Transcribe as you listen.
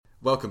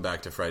Welcome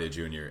back to Friday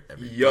Junior,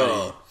 everybody.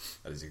 Yo.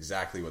 That is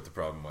exactly what the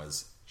problem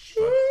was.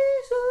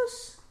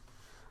 Jesus,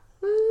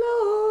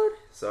 Lord.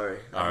 Sorry.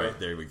 Alright,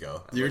 there we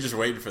go. You were just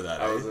waiting for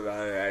that, I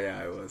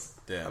was.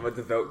 Damn. I'm a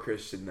devout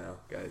Christian now,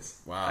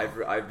 guys. Wow.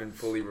 I've been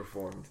fully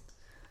reformed.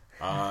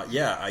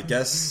 Yeah, I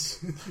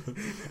guess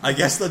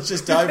let's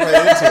just dive right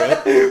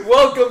into it.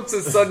 Welcome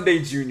to Sunday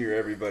Junior,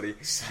 everybody.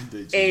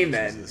 Sunday Junior.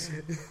 Amen.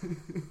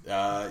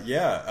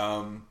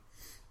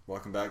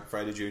 Welcome back,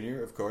 Friday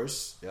Junior, of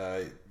course.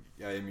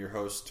 I am your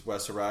host,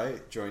 Wes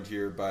Arai, joined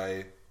here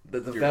by The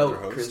your other devout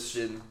host.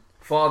 Christian,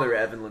 Father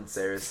Evan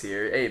Lanceris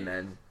here.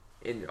 Amen.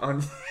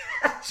 On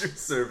at your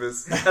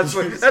service.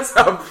 That's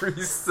how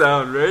priests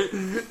sound, right?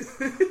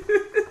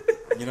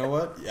 You know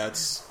what? Yeah,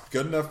 it's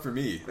good enough for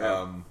me.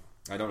 Yeah.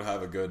 I don't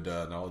have a good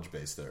knowledge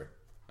base there.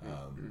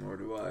 Nor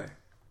do I.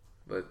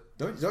 But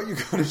Don't you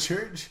go to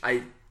church?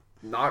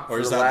 Not Or for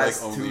is the that,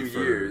 last like, only 2 for-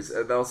 years.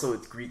 And also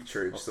it's Greek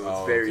church, so it's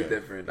Oh, very okay.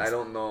 different. I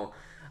don't know.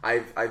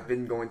 I've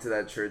been going to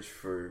that church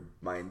for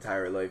my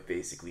entire life,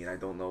 basically, and I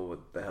don't know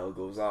what the hell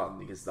goes on,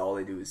 because all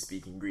they do is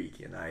speak in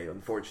Greek, and I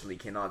unfortunately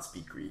cannot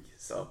speak Greek,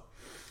 so...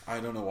 I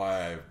don't know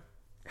why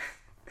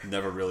I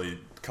never really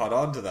caught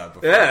on to that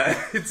before.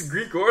 Yeah, it's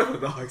Greek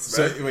Orthodox,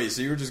 man. So, wait,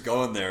 so you were just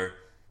going there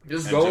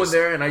Just and going just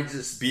there, and I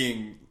just...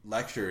 being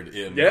lectured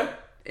in... Yeah,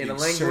 in being a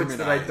language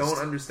that I don't sermonized.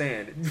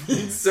 understand.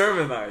 Being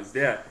sermonized,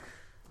 yeah.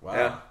 Wow.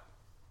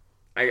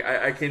 Yeah.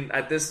 I can,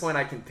 at this point,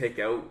 I can pick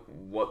out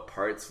what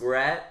parts we're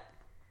at,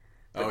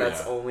 but Oh,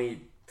 that's yeah.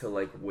 only to,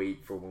 like,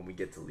 wait for when we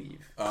get to leave.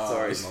 Oh,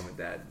 Sorry, I see. Mom and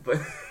Dad, but...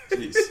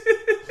 Jeez.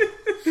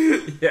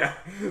 Yeah,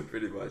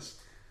 pretty much.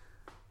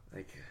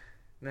 Like,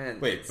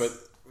 man... Wait, but...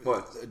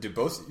 What? Do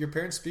both your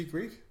parents speak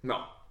Greek?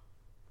 No.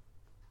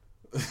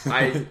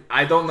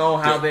 I don't know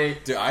how they...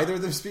 Do either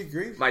of them speak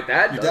Greek? My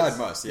dad Your does. dad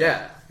must,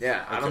 Yeah. Okay.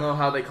 I don't know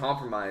how they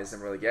compromised,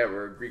 and we're like, yeah,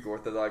 we're a Greek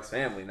Orthodox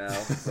family now,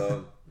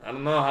 so I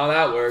don't know how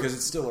that works. Because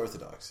it's still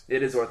Orthodox.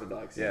 It is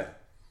Orthodox, yeah.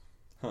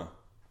 Huh.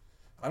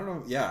 I don't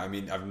know. Yeah, I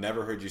mean, I've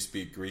never heard you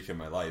speak Greek in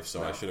my life,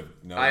 so No. I should have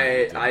known.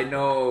 I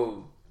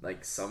know,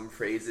 like, some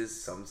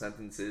phrases, some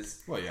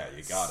sentences. Well, yeah,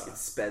 you gotta.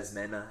 It's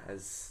spasmena,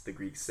 as the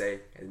Greeks say.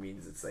 It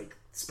means it's, like,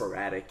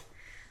 sporadic.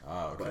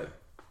 Oh, okay. But,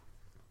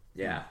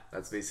 yeah,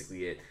 that's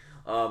basically it.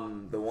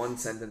 The one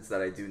sentence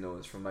that I do know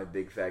is from my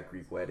big fat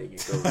Greek wedding.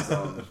 It goes,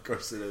 Of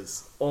course it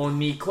is. O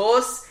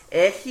Nikos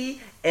echi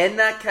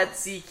ena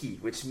katsiki,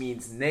 which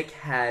means Nick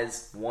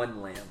has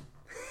one lamb.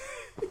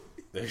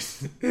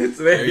 There's-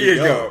 So there you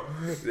go.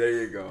 There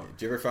you go.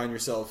 Do you ever find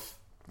yourself,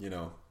 If in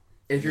a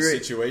you're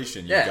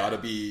situation, Yeah. you gotta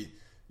be,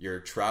 you're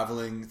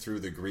traveling through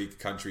the Greek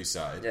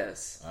countryside.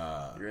 yes,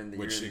 Uh, you're in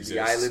the exists.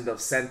 island of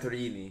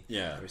Santorini,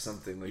 Yeah. or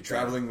something like You're that.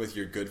 traveling with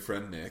your good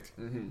friend Nick,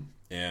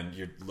 and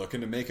you're looking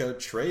to make a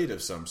trade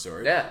of some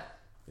sort. Yeah.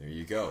 There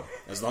you go.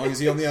 As long as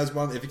he only has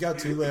one. If you got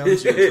two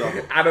lambs, you're in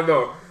trouble. I don't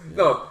know.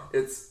 No,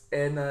 it's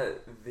ena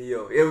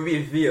vio. It would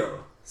be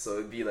vio. So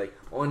it'd be like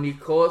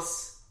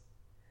Onikos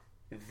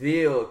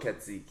vio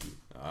katsiki.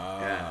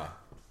 Ah,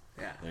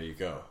 Yeah. there you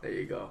go. There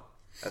you go.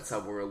 That's how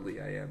worldly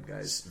I am,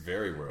 guys. It's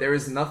very world. There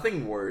is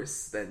nothing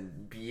worse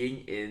than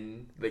being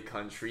in the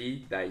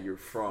country that you're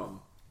from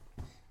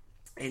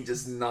and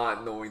just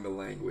not knowing the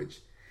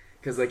language.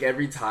 Because, like,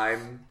 every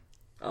time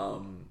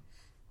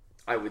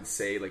I would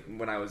say, like,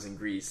 when I was in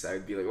Greece, I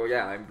would be like, oh,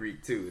 yeah, I'm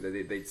Greek, too.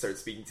 They'd start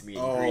speaking to me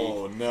in Greek.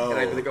 Oh, no. And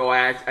I'd be like, oh,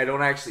 I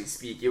don't actually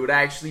speak. It would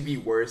actually be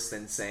worse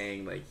than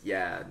saying, like,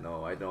 yeah,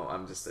 no, I don't.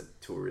 I'm just a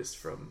tourist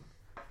from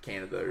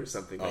Canada or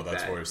something like that. Oh,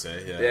 that's worse, eh?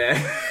 Yeah.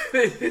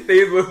 Yeah.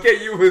 They look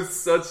at you with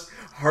such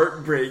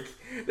heartbreak.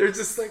 They're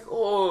just like,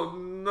 oh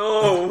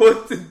no,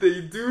 what did they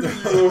do to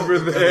you over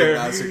They there?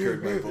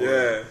 massacred my boy.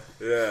 Yeah,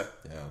 yeah,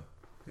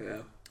 Yeah. yeah.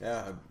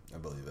 Yeah, I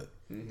believe it.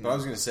 But I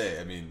was going to say,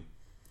 I mean,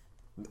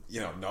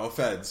 no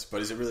offense,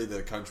 but is it really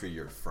the country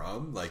you're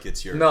from? Like,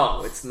 it's your...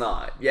 No, it's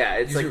not. Yeah,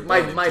 it's You're like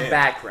born in my Canada.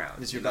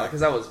 background. It's your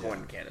because I was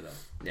background, born in Canada.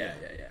 Yeah.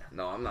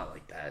 No, I'm not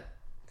like that.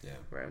 Yeah.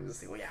 Where I'm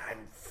just like, well, yeah,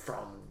 I'm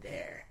from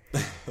there.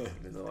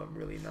 Even though I'm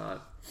really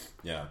not.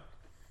 Yeah.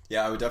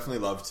 Yeah, I would definitely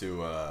love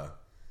to,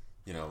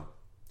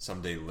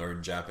 someday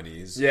learn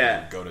Japanese.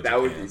 Yeah, and go to that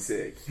Japan. would be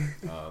sick.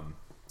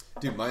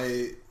 Dude,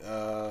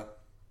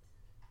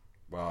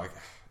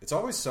 it's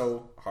always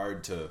so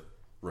hard to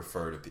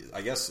refer to people.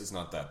 I guess it's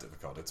not that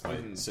difficult. It's my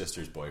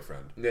sister's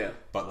boyfriend. Yeah.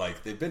 But,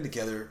 like, they've been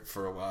together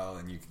for a while,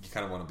 and you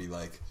kind of want to be,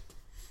 like,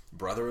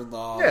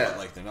 brother-in-law, Yeah. but,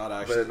 like, they're not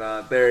actually... But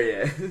not there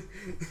yet.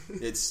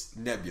 It's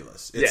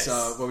nebulous. It's,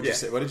 Yes. what would you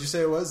say? What did you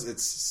say it was?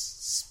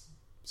 It's...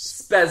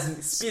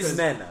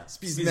 Spizmena.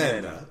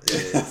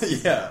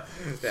 Spizmena. Yeah.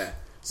 Yeah.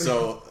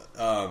 So,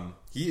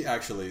 he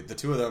actually... The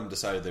two of them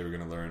decided they were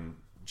going to learn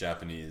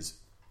Japanese.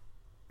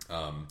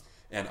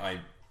 And I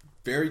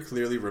very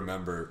clearly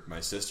remember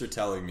my sister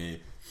telling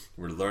me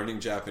we're learning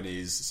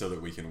Japanese so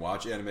that we can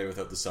watch anime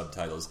without the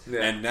subtitles.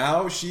 Yeah. And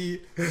now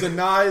she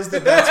denies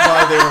that that's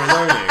why they were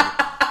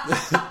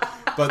learning.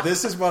 But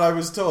this is what I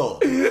was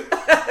told.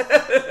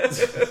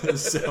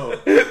 So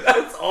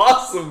That's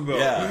awesome, though.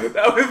 Yeah.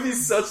 That would be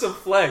such a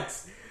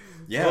flex.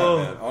 yeah, Oh,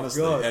 man,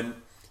 honestly. God. And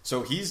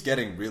so he's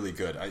getting really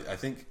good. I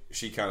think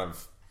she kind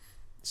of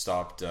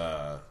stopped. You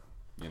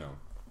know,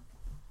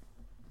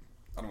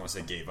 I don't want to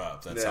say gave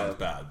up. That sounds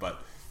bad,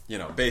 but you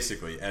know,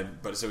 basically,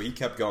 but so he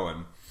kept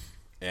going,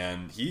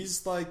 and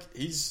he's like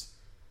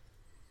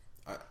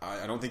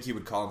I don't think he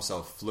would call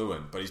himself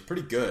fluent, but he's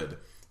pretty good,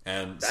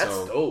 and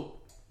that's dope.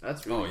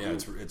 That's really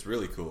cool. It's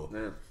really cool.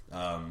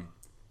 Yeah.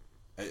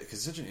 Because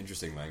it's such an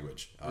interesting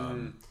language.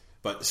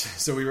 But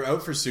so we were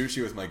out for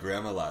sushi with my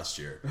grandma last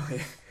year.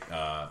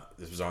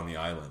 This was on the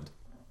island,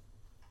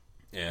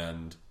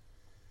 and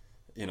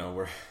you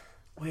know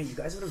Wait, you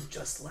guys would have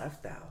just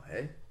left now,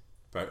 hey?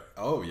 But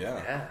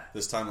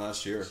this time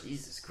last year,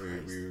 Jesus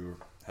Christ, we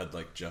had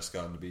like just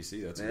gotten to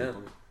BC. That's a good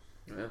point.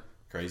 Yeah,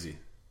 crazy.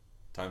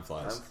 Time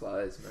flies. Time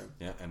flies, man.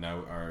 Yeah, and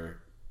now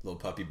our little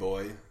puppy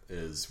boy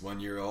is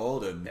 1 year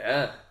old and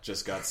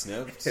just got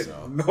snipped.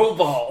 So no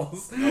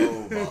balls.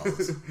 No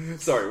balls.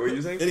 Sorry, what were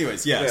you saying?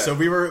 Anyways, so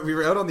we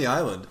were out on the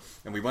island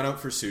and we went out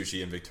for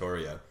sushi in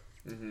Victoria,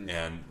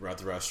 and we're at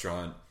the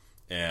restaurant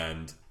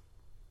and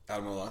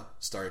Ademola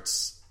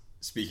starts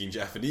speaking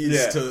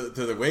Japanese to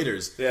the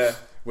waiters. Yeah.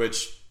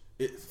 Which,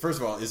 first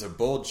of all, is a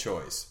bold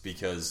choice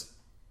because,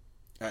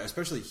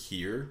 especially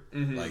here,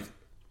 like,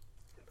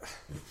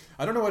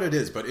 I don't know what it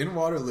is, but in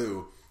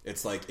Waterloo,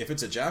 it's like, if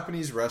it's a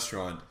Japanese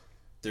restaurant,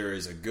 there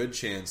is a good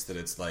chance that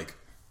it's like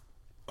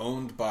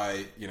owned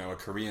by, you know, a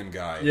Korean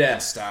guy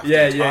and staffed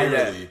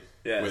entirely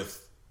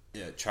with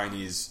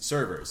Chinese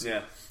servers.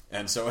 Yeah.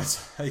 And so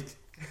it's like,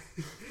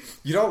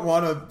 you don't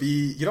want to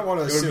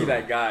assume be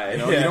that guy. You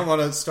know, you don't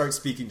want to start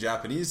speaking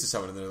Japanese to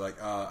someone and they're like,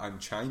 I'm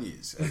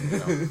Chinese. And,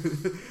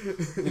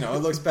 you know, it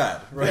looks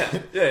bad,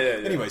 right? Yeah.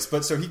 Anyways,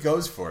 but so he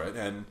goes for it,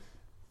 and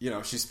you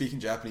know, she's speaking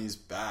Japanese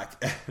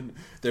back, and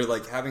they're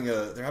like having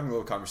a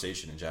little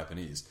conversation in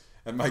Japanese,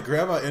 and my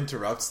grandma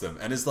interrupts them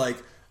and is like,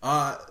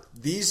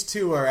 these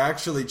two are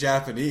actually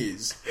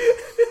Japanese.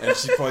 And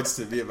she points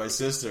to me and my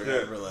sister,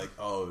 and we're like,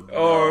 oh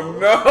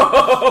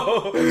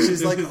no. And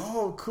she's like,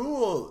 oh,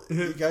 cool.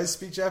 You guys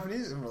speak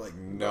Japanese? And we're like,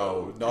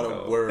 no, not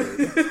a word.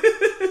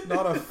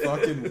 Not a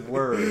fucking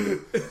word.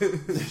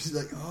 And she's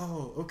like,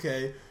 oh,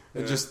 okay.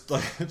 And just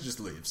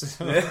leaves.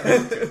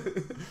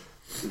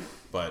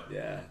 But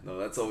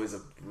that's always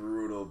a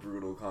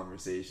brutal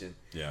conversation.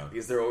 Yeah.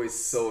 Because they're always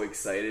so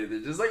excited. They're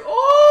just like,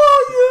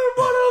 oh, you're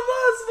one of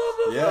us, blah,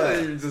 blah, blah.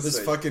 Yeah.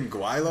 This like, fucking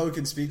Guaylo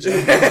can speak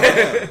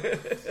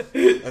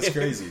Japanese. That's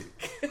crazy.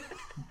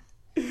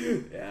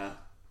 Yeah.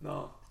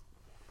 No.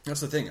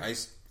 That's the thing.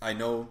 I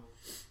know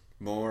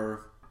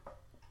more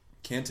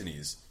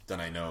Cantonese than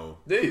I know.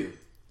 Do you?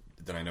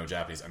 Than I know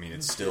Japanese. I mean,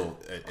 it's still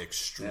an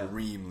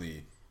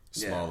extremely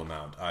small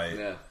amount.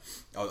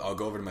 I'll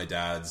go over to my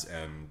dad's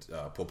and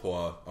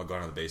Popoa. I'll go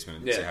down to the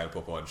basement and say hi to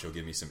Popoa, and she'll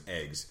give me some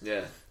eggs.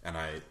 Yeah. And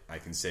I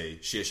can say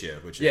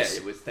xie, which is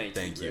it was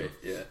thank you. Right?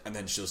 Yeah. And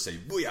then she'll say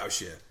buyao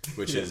xie,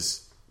 which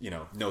is, you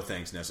know, no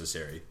thanks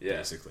necessary,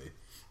 basically.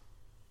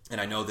 And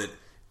I know that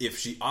if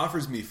she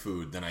offers me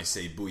food, then I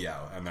say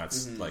buyao, and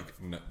that's like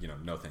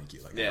no thank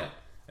you. Like I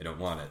don't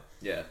want it.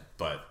 Yeah.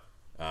 But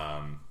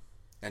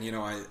and you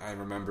know, I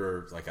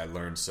remember like I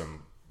learned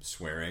some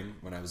swearing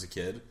when I was a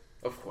kid.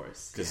 Of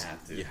course,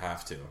 you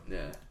have to.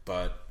 Yeah.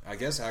 But I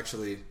guess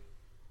actually,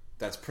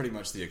 that's pretty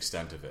much the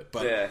extent of it.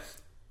 But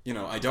you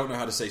know, I don't know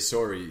how to say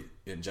sorry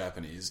in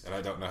Japanese, and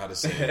I don't know how to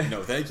say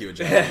no thank you in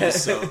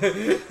Japanese. So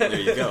there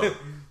you go.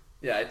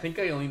 Yeah, I think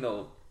I only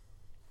know.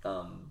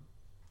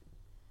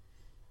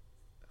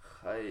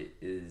 Hi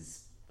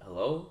is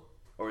hello,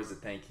 or is it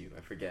thank you?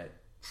 I forget.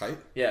 Hi.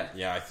 Yeah.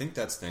 Yeah, I think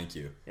that's thank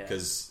you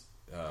because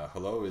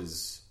hello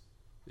is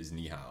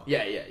ni hao.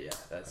 Yeah,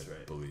 that's right.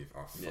 I believe.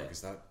 Oh, fuck,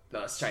 is that?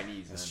 No, it's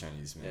Chinese. That's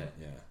Chinese, man.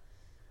 Yeah.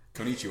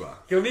 Konnichiwa.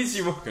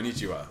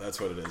 Konnichiwa. That's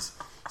what it is.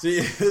 See,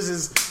 this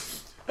is...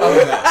 I'm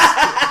a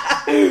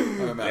mess.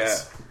 I'm a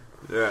mess.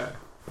 Yeah.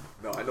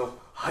 No, I know.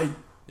 Hi.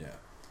 Yeah.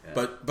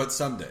 But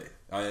someday,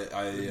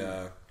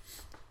 I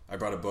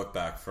brought a book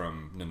back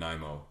from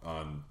Nanaimo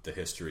on the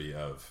history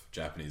of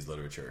Japanese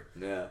literature.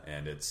 Yeah.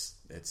 And it's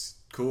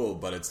cool,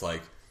 but it's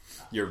like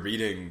you're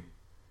reading...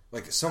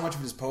 Like, so much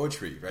of it is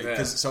poetry, right?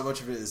 Because so much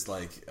of it is,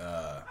 like,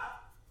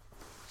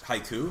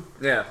 haiku.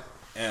 Yeah.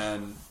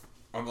 And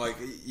I'm like,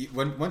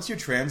 once you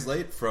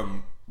translate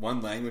from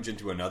one language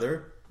into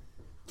another,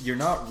 you're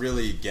not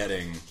really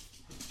getting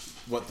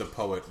what the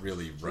poet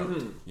really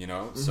wrote, you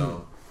know?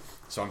 So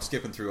I'm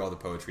skipping through all the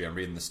poetry. I'm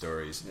reading the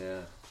stories.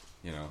 Yeah.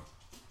 You know.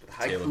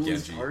 Haiku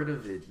is part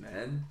of it,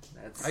 man.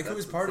 Haiku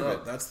is part of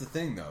it. That's the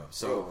thing, though.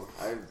 So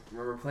I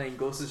remember playing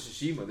Ghost of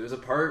Tsushima. There's a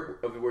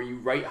part of it where you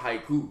write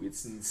haiku.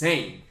 It's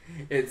insane.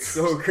 It's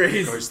so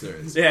crazy. Of course there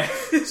is. Yeah.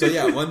 So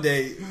yeah, one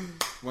day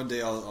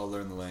I'll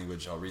learn the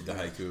language. I'll read the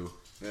haiku.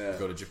 Yeah.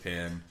 Go to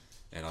Japan,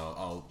 and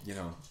I'll you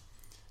know.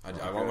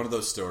 I want one of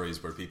those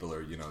stories where people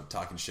are, you know,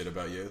 talking shit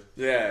about you.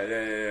 Yeah.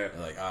 They're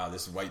like,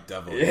 this white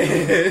devil. Yeah.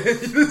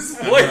 This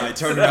and then I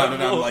turn around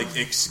and I'm like,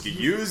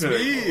 excuse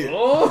me?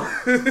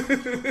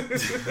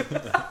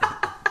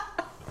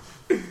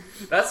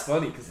 That's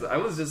funny, because I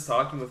was just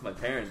talking with my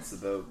parents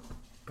about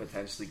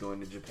potentially going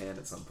to Japan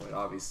at some point.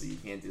 Obviously, you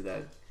can't do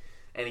that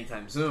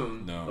anytime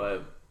soon. No.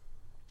 But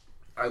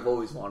I've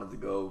always wanted to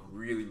go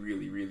really,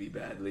 really, really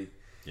badly.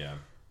 Yeah.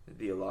 It'd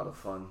be a lot of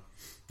fun.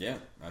 Yeah,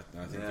 I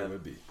think it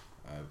would be.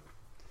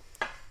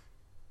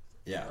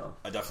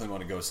 I definitely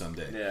want to go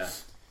someday. Yeah.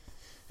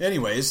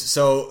 Anyways,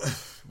 so,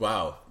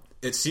 wow.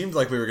 It seemed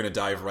like we were going to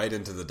dive right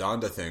into the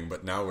Donda thing,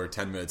 but now we're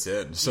 10 minutes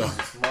in. So,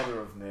 Mother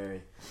of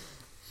Mary.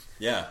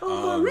 Yeah.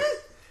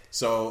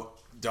 So,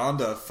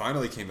 Donda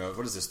finally came out.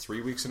 What is this,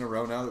 3 weeks in a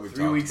row now that we've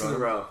talked about it? 3 weeks in a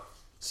row.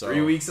 So,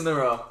 3 weeks in a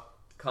row.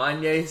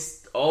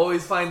 Kanye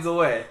always finds a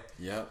way.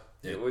 Yeah.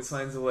 It always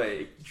finds a way.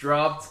 It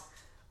dropped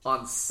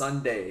on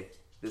Sunday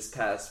this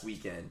past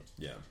weekend.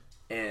 Yeah.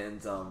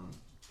 And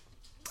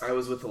I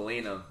was with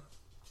Elena.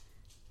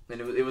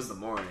 And it was the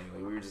morning.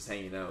 Like, we were just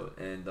hanging out.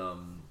 And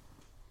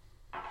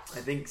I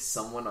think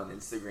someone on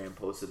Instagram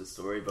posted a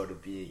story about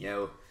it being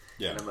out.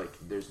 Yeah. And I'm like,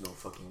 there's no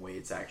fucking way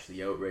it's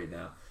actually out right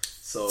now.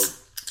 So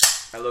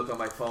I look on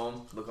my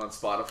phone, look on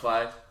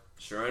Spotify.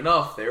 Sure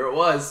enough, there it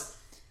was.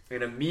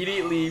 And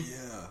immediately,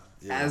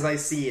 as I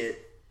see it,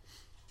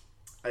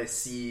 I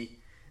see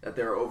that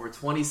there are over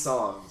 20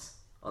 songs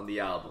on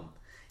the album.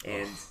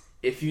 And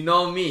if you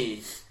know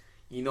me,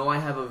 you know I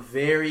have a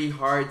very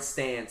hard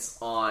stance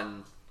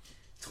on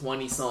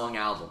 20-song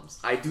albums.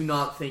 I do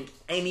not think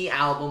any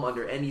album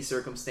under any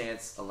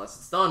circumstance, unless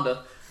it's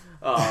Donda,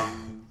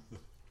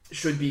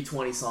 should be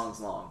 20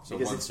 songs long. So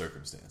one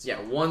circumstance.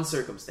 Yeah, one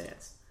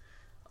circumstance.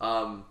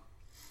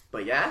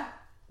 But yeah,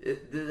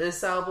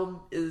 this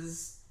album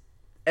is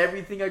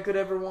everything I could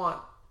ever want,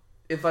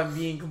 if I'm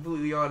being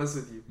completely honest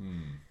with you.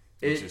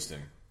 Interesting.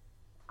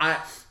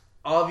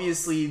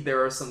 Obviously,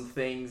 there are some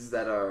things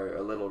that are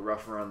a little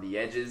rough around the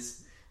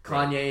edges.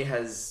 Kanye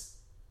has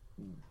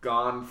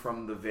gone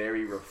from the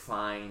very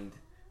refined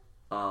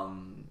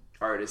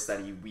artist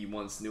that we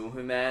once knew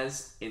him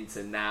as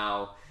into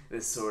now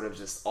this sort of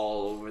just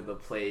all over the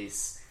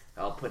place.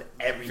 I'll put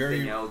everything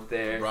very out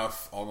there.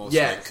 Rough, almost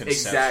like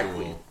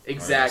conceptual.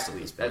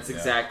 Exactly. That's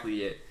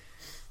exactly it.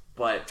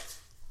 But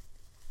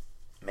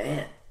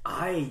man,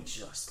 I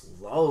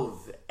just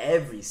love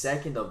every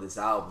second of this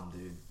album,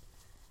 dude.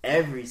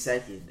 Every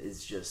second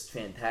is just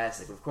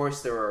fantastic. Of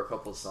course, there are a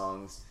couple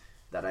songs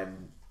that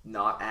I'm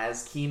not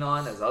as keen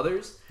on as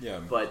others. Yeah.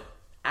 But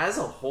as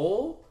a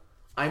whole,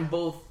 I'm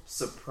both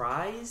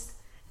surprised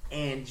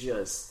and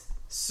just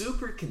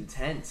super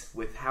content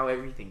with how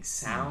everything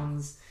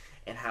sounds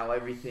and how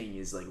everything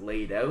is like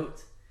laid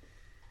out.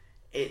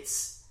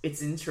 It's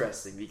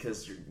interesting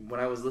because when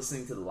I was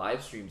listening to the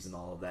live streams and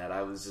all of that,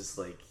 I was just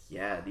like,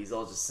 yeah, these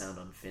all just sound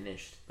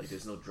unfinished. Like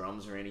there's no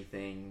drums or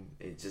anything.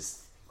 It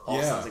just all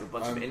sounds like a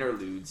bunch of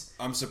interludes.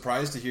 I'm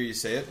surprised to hear you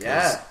say it.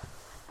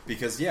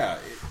 Because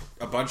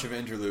a bunch of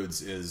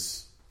interludes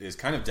is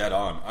kind of dead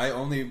on. I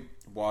only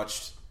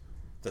watched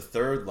the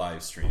third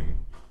live stream.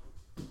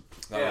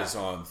 That was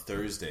on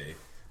Thursday,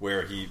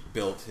 where he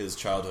built his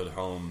childhood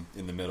home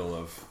in the middle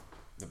of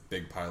the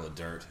big pile of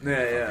dirt in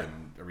the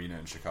fucking arena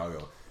in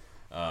Chicago.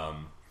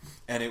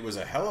 And it was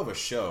a hell of a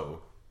show,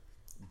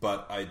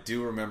 but I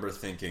do remember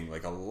thinking,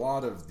 like, a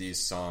lot of these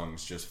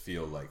songs just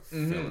feel like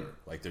filler.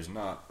 Like, there's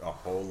not a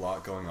whole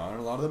lot going on in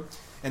a lot of them.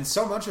 And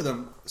so many of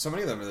them,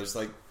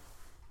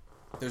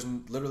 there's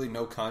literally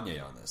no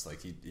Kanye on this.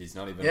 Like, he's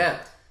not even... Yeah.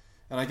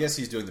 And I guess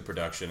he's doing the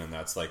production, and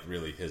that's, like,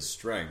 really his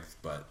strength,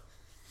 but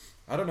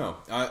I don't know.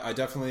 I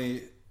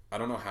definitely... I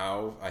don't know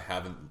how I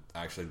haven't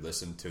actually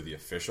listened to the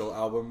official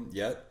album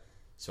yet.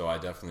 So I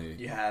definitely...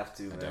 You have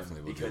to, man. I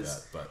definitely will do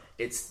that. But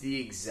it's the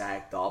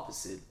exact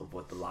opposite of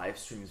what the live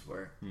streams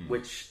were,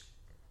 which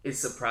is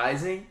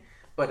surprising,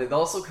 but it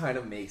also kind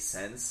of makes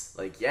sense.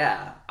 Like,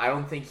 yeah, I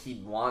don't think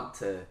he'd want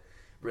to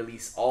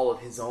release all of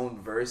his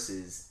own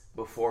verses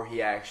before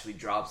he actually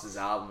drops his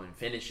album and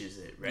finishes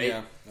it, right?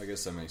 Yeah, I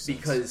guess that makes sense.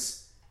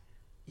 Because,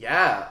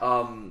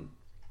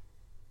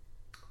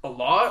 a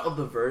lot of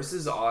the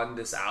verses on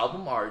this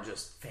album are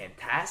just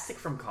fantastic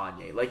from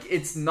Kanye. Like,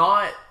 it's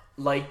not...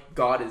 like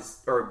God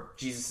is, or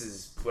Jesus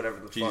is, whatever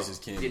the Jesus fuck. is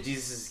King. Yeah,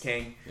 Jesus is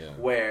King. Yeah.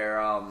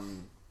 Where,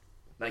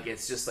 like,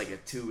 it's just like a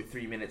 2 or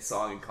 3 minute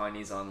song and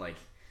Kanye's on, like,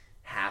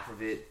 half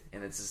of it,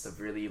 and it's just a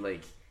really,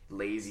 like,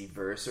 lazy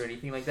verse or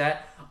anything like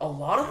that. A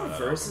lot of the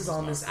verses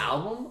on this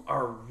album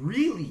are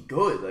really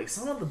good. Like,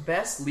 some of the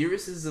best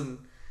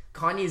lyricism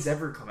Kanye's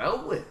ever come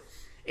out with.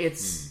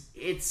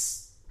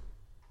 It's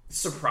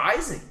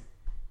surprising.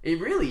 It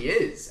really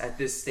is at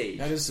this stage.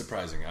 That is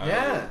surprising.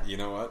 You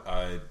know what?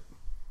 I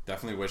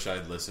definitely wish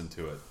I'd listened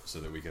to it so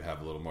that we could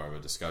have a little more of a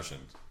discussion.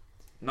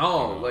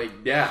 No,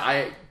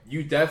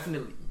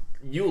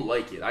 you'll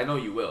like it. I know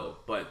you will,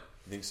 but...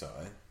 I think so,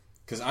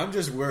 Because I'm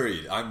just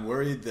worried. I'm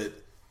worried that,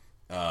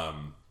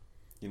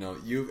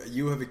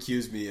 you have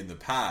accused me in the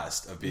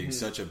past of being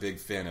such a big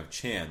fan of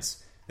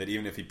Chance that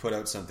even if he put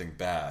out something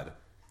bad,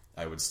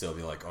 I would still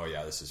be like, oh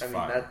yeah, this is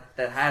fire.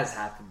 That has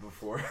happened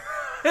before.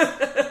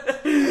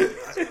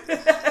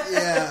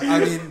 Yeah, I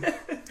mean...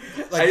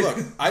 look,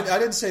 I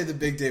didn't say The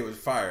Big Day was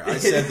fire. I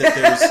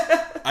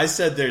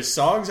said there's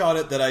songs on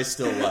it that I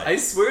still like. I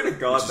swear to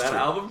God, that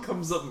album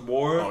comes up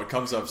more it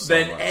comes up so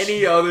than much.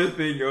 any other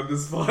thing on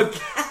this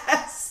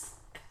podcast.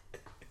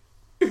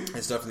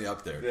 It's definitely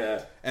up there.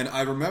 Yeah. And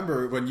I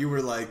remember when you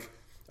were like,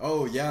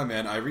 "Oh yeah,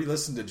 man, I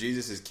re-listened to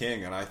Jesus is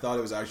King, and I thought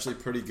it was actually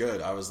pretty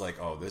good." I was like,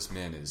 "Oh, this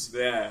man is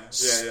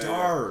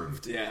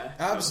starved,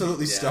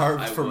 absolutely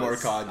starved for more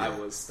Kanye." I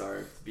was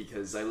starved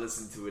because I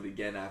listened to it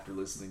again after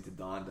listening to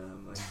Donda.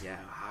 I'm like, yeah,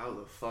 how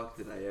the fuck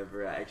did I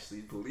ever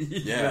actually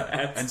believe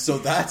that? And so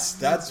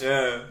that's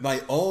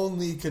my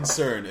only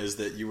concern is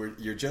that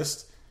you're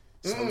just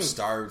so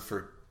starved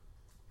for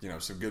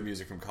some good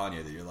music from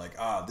Kanye that you're like,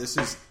 this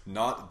is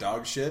not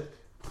dog shit.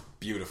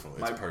 Beautiful,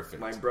 it's perfect.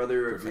 My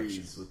brother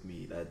agrees with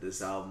me that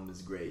this album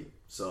is great.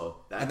 So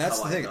that's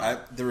the thing.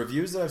 The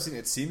reviews that I've seen,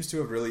 it seems to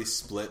have really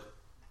split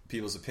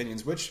people's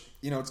opinions. Which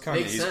it's Kanye.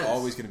 Makes He's sense.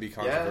 always going to be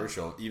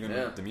controversial, even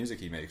with the music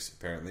he makes,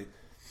 apparently.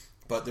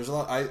 But there's a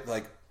lot.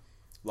 A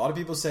lot of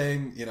people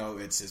saying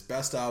it's his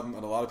best album,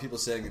 and a lot of people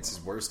saying it's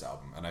his worst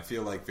album. And I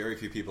feel like very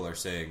few people are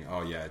saying,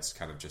 "Oh yeah, it's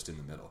kind of just in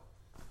the middle."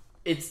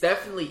 It's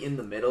definitely in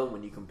the middle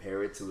when you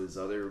compare it to his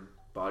other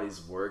bodies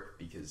of work,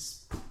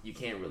 because you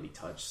can't really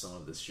touch some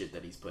of the shit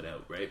that he's put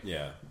out, right?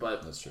 Yeah,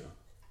 but that's true.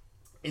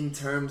 In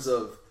terms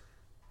of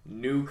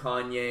new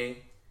Kanye,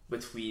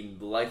 between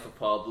The Life of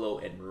Pablo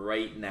and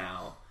right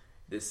now,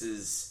 this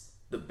is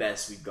the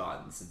best we've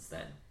gotten since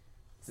then.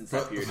 Since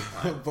that period of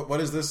time. But what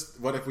is this?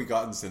 What have we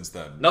gotten since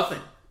then? Nothing.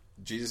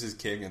 Jesus is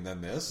King and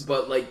then this?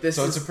 But this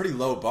so it's a pretty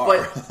low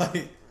bar.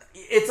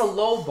 It's a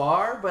low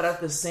bar, but at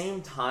the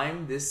same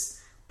time,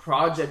 this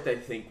project, I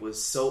think,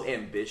 was so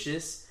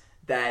ambitious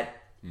that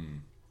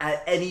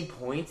at any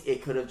point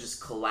it could have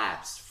just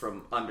collapsed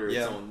from under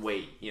its own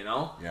weight,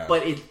 Yeah.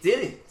 But it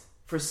didn't.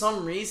 For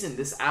some reason,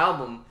 this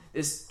album,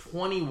 this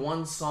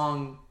 21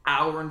 song,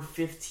 hour and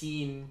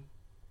 15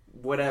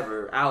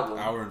 whatever album,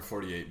 hour and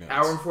 48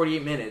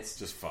 minutes,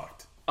 just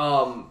fucked,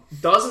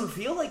 doesn't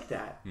feel like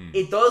that.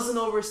 It doesn't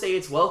overstay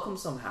its welcome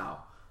somehow,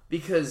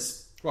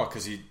 because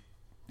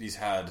he's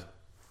had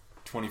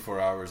 24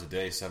 hours a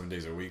day, 7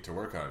 days a week to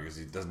work on it, because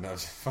he doesn't have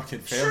fucking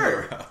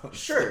family around.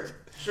 Sure.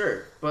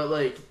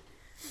 But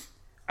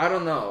I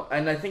don't know.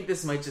 And I think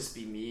this might just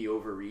be me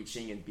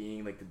overreaching and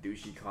being the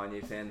douchey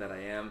Kanye fan that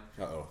I am.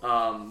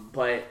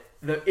 But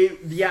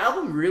the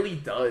album really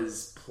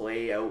does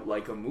play out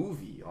like a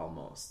movie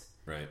almost.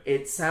 Right.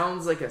 It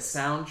sounds like a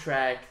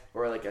soundtrack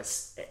it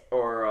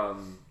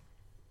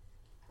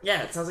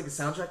sounds like a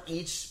soundtrack.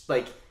 Each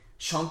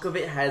chunk of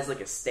it has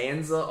a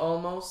stanza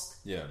almost.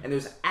 Yeah. And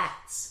there's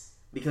acts,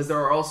 because there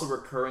are also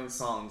recurring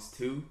songs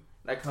too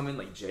that come in,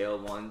 like Jail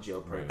 1,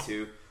 Jail Part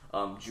 2,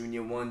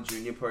 Junior 1,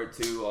 Junior Part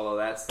 2, all of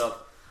that stuff.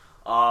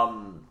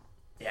 I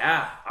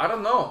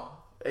don't know.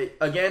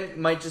 It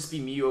might just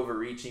be me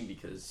overreaching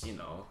because,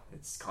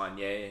 it's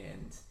Kanye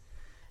and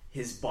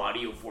his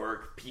body of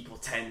work. People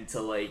tend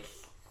to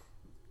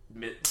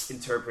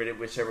interpret it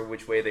which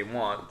way they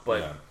want,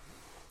 but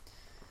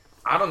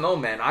I don't know,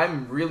 man.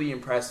 I'm really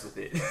impressed with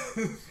it.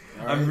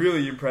 I'm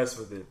really impressed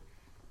with it.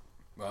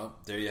 Well,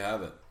 there you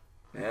have it.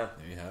 Yeah.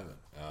 There you have it.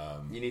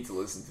 You need to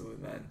listen to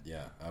it, man.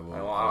 Yeah, I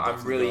will.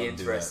 I'm really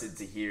interested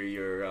to hear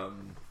your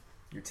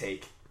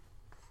take.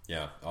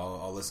 Yeah,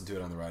 I'll listen to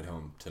it on the ride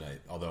home tonight.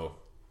 Although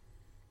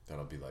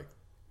that'll be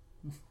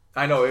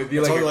I know it'd be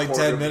only a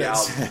 10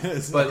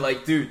 minutes.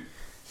 But dude,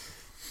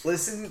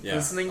 listening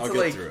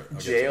to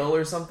Jail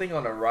or something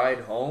on a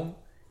ride home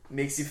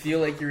makes you feel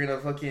like you're in a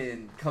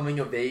fucking coming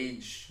of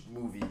age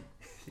movie.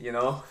 I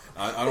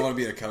don't want to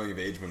be in a coming of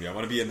age movie. I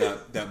want to be in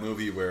that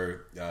movie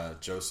where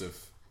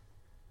Joseph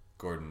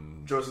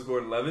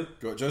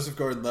Gordon-Levitt? Joseph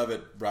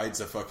Gordon-Levitt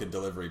rides a fucking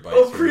delivery bike.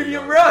 Oh,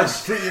 Premium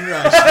Rush! Premium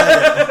Rush.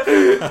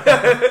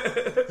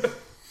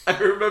 I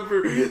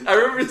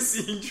remember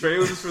seeing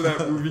trailers for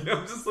that movie.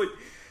 I'm just like,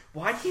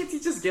 why can't he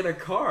just get a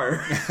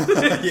car?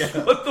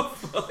 What the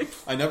fuck?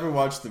 I never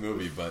watched the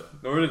movie,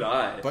 but nor did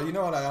I. But you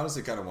know what? I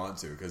honestly kind of want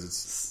to, because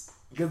it's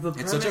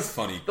such a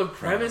funny. The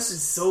premise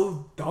is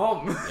so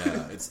dumb.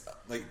 Yeah, it's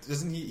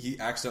doesn't he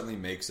accidentally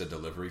makes a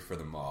delivery for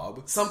the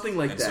mob, something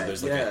like that? So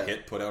there's a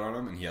hit put out on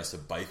him, and he has to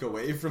bike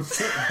away from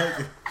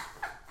it.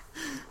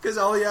 Because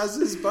all he has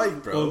is his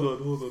bike, bro.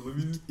 Hold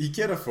on. He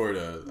can't afford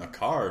a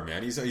car,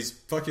 man. He's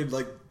fucking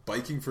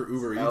biking for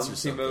Uber Eats or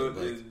something. Came out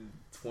in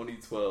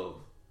 2012.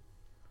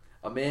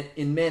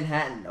 In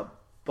Manhattan, a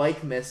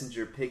bike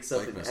messenger picks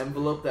up an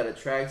envelope that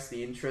attracts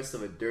the interest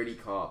of a dirty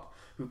cop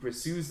who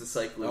pursues the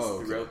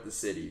cyclist throughout the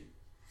city.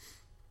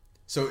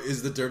 So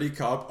is the dirty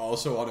cop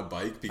also on a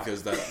bike?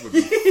 Because that would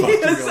be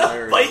fucking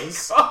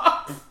hilarious. A bike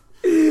cop.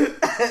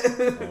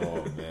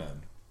 Oh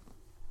man,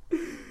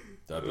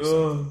 that'd be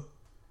something.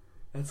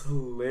 That's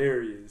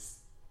hilarious.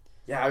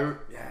 Yeah,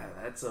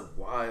 that's a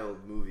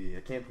wild movie. I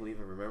can't believe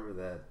I remember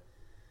that.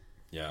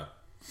 Yeah.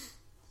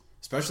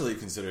 Especially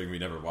considering we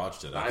never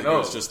watched it. I think know. It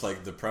was just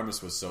the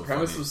premise was so funny. The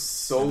premise was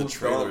so and the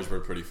trailers were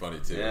pretty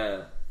funny too.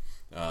 Yeah.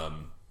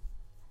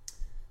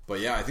 But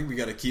yeah, I think we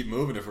got to keep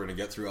moving if we're going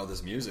to get through all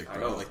this music,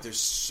 bro. There's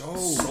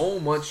so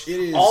much. It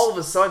is all of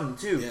a sudden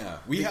too. Yeah,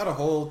 we had a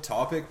whole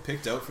topic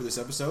picked out for this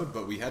episode,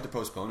 but we had to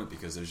postpone it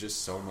because there's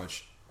just so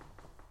much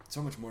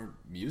more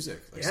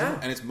music.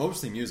 And it's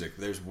mostly music.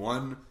 There's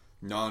one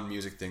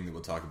non-music thing that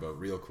we'll talk about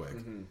real quick.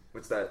 Mm-hmm.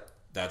 What's that?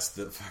 That's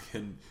the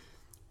fucking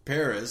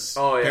Paris.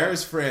 Oh, yeah.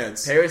 Paris,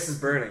 France. Paris is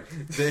burning.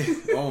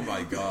 Oh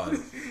my god.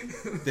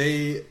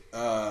 They,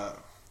 I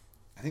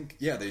think,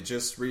 they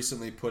just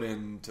recently put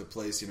into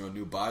place, a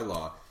new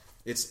bylaw.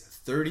 It's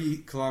 30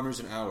 kilometers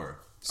an hour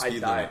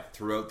speed limit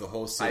throughout the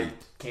whole city. I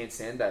can't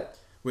stand that.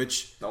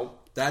 Which, nope.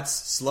 That's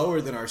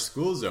slower than our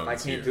school zones. I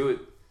can't do it.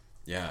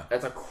 Yeah.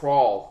 That's a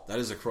crawl. That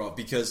is a crawl.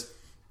 Because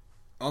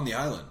on the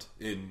island,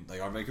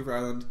 on Vancouver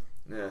Island,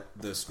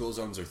 the school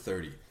zones are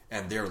 30.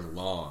 And they're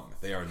long.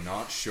 They are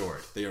not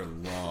short. They are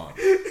long.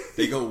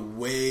 They go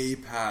way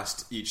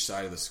past each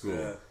side of the school.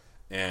 Yeah.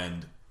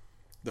 And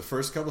the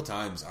first couple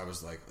times I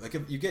was like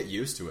you get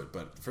used to it,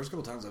 but the first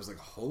couple times I was like,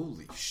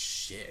 holy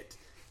shit.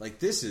 Like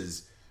this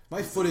is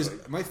my foot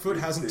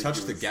hasn't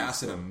touched the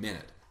gas in a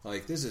minute.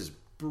 Like this is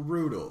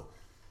brutal.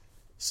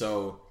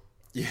 So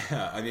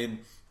yeah, I mean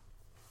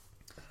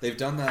they've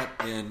done that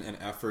in an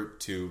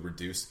effort to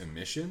reduce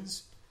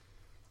emissions.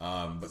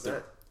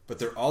 But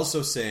they're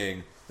also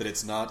saying that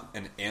it's not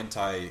an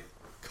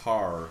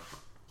anti-car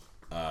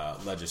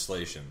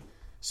legislation.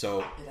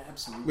 So,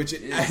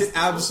 it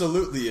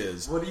absolutely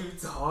is. What are you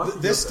talking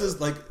about? This does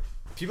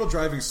people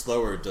driving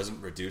slower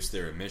doesn't reduce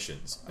their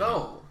emissions.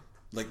 No,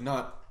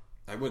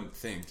 I wouldn't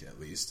think at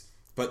least.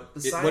 But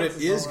what it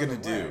is going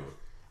to do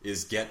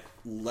is get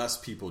less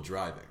people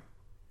driving.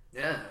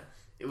 Yeah.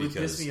 It would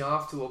piss me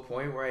off to a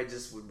point where I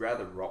just would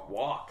rather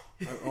walk.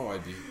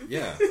 I'd be...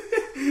 Yeah.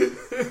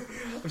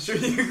 I'm sure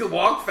you could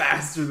walk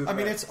faster than that. I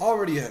mean, it's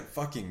already a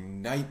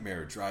fucking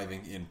nightmare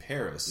driving in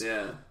Paris.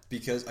 Yeah.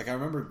 Because, I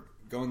remember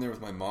going there with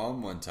my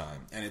mom one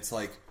time, and it's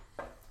like...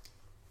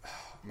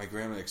 My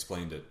grandma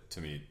explained it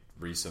to me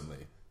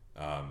recently.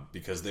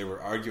 Because they were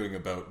arguing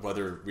about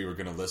whether we were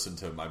going to listen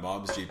to my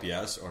mom's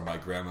GPS or my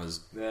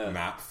grandma's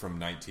map from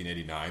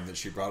 1989 that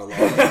she brought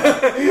along,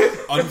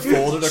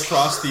 unfolded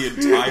across the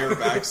entire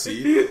back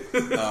seat.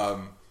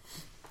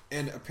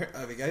 And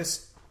I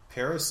guess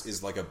Paris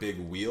is like a big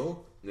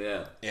wheel.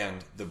 Yeah.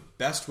 And the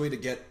best way to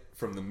get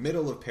from the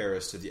middle of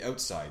Paris to the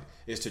outside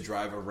is to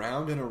drive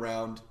around and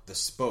around the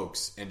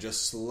spokes and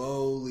just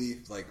slowly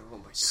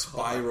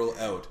spiral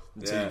out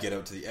until you get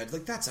out to the edge.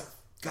 That's a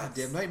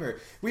goddamn nightmare.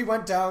 We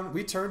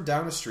turned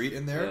down a street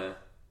in there. Yeah.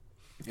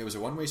 It was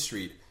a one-way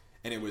street,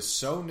 and it was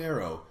so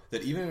narrow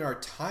that even in our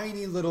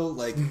tiny little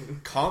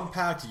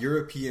compact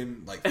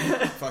European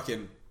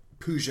fucking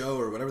Peugeot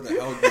or whatever the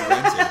hell we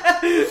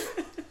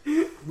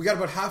rented, we got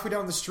about halfway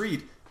down the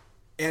street,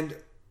 and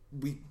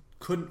we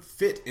couldn't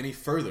fit any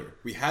further.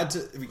 She had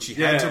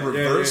to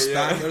reverse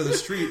back out of the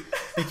street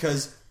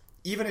because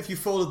even if you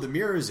folded the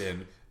mirrors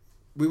in,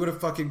 we would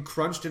have fucking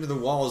crunched into the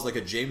walls like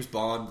a James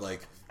Bond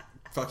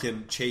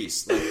fucking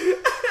chase.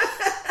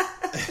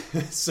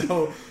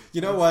 So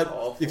you know what?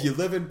 Awful. If you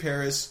live in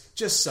Paris,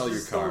 just sell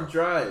your car. Don't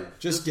drive.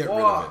 Just get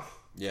walk. Rid of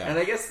it. Yeah. And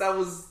I guess that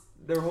was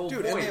their whole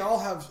point. And they all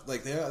have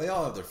they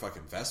all have their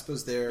fucking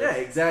Vespas there. Yeah,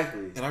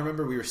 exactly. And I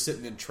remember we were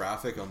sitting in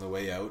traffic on the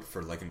way out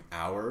for an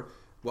hour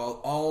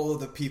while all of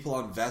the people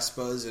on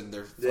Vespas and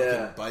their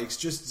fucking bikes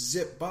just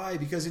zip by,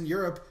 because in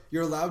Europe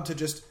you're allowed to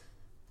just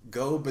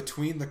go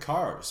between the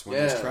cars when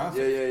there's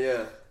traffic.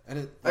 Yeah.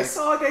 And I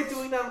saw a guy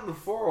doing that on the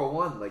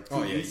 401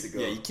 2 weeks ago.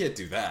 Yeah, you can't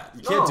do that.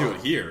 You can't do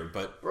it here,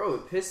 but... Bro,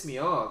 it pissed me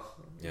off.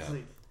 Yeah.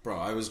 Bro,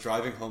 I was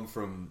driving home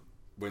from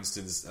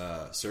Winston's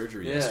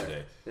surgery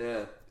yesterday.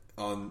 Yeah.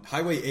 On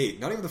Highway 8.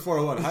 Not even the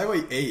 401.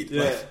 Highway 8.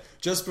 Yeah.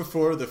 Just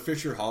before the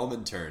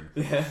Fisher-Hallman turn.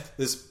 Yeah.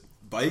 This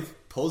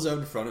bike pulls out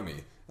in front of me.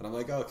 And I'm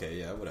like, okay,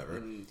 yeah, whatever.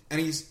 And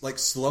he's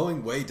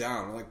slowing way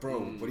down. I'm like, bro,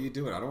 what are you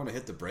doing? I don't want to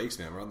hit the brakes,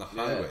 man. We're on the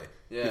highway.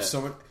 Yeah. There's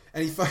so much...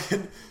 And he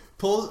fucking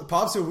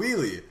pops a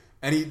wheelie.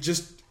 And he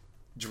just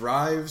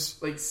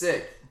drives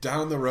sick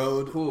down the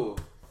road. Cool.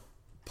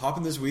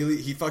 Popping this wheelie.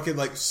 He fucking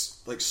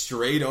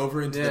strayed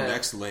over into the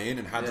next lane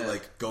and had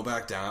to go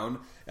back down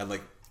and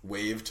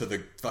wave to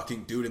the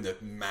fucking dude in the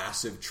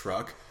massive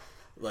truck.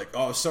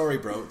 Oh, sorry,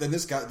 bro. Then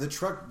the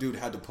truck dude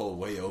had to pull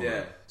way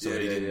over so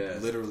that he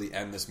didn't literally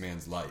end this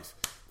man's life.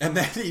 And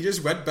then he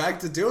just went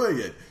back to doing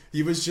it.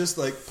 He was just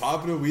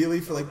popping a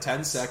wheelie for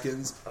 10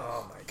 seconds.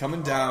 Oh my God.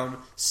 Coming down,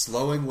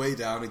 slowing way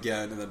down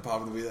again, and then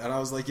popping the wheelie. And I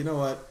was like, you know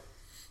what?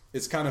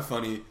 It's kind of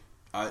funny.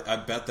 I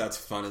bet that's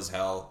fun as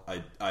hell.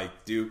 I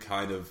do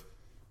kind of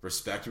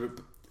respect it,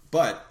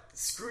 but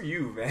screw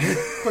you, man.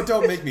 But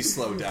don't make me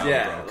slow down,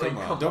 bro. Come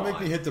on. Don't make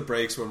me hit the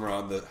brakes when we're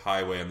on the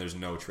highway and there's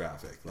no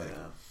traffic.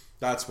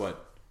 That's what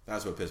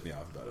pissed me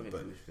off about it.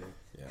 But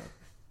yeah.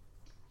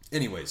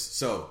 Anyways,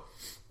 so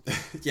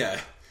yeah.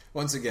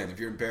 Once again, if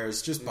you're in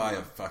Paris, just buy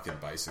a fucking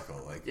bicycle,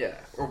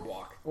 or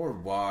walk,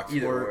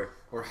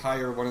 or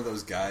hire one of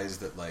those guys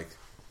that bikes.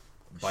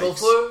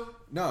 Chauffeur?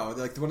 No, one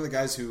of the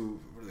guys who,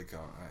 what do they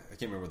call him? I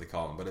can't remember what they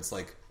call him, but it's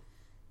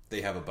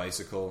they have a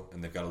bicycle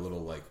and they've got a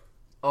little a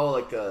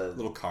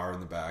little car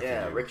in the back.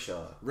 Yeah,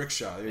 rickshaw.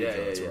 There you go.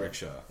 It's a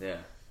rickshaw. Yeah.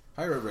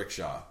 Hire a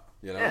rickshaw.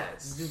 You know? Yeah,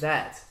 just do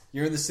that.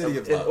 You're in the city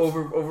of love.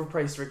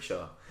 Overpriced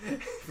rickshaw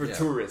for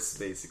tourists,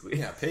 basically.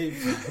 Yeah, pay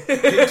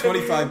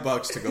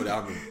 $25 to go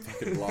down the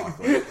fucking block.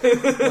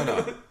 Why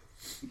not?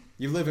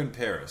 You live in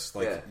Paris,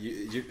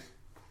 you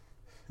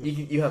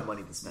You have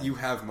money to spend. You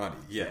have money.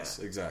 Yes,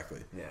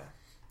 exactly. Yeah.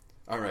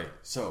 All right.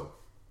 So,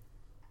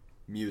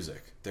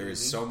 music. There is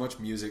so much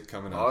music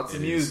coming out. Lots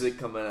of music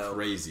coming out.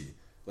 Crazy.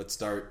 Let's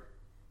start.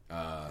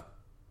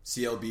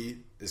 CLB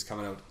is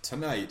coming out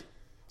tonight.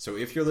 So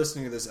if you're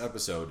listening to this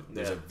episode,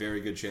 there's a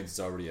very good chance it's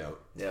already out.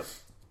 Yep.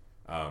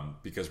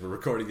 Because we're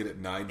recording it at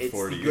 9:40. It's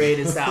the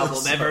greatest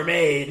album ever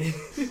made.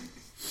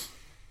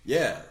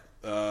 Yeah.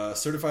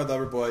 Certified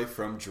Lover Boy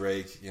from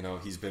Drake. You know,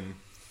 he's been...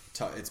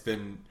 it's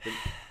been...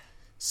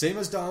 Same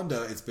as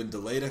Donda, it's been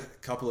delayed a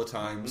couple of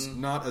times.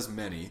 Not as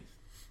many.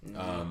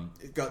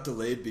 It got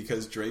delayed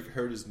because Drake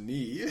hurt his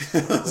knee.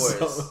 Of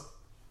course.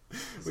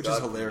 Which is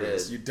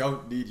hilarious. You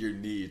don't need your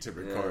knee to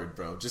record,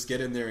 bro. Just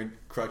get in there in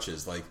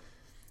crutches. Like,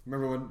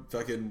 remember when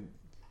fucking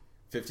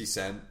 50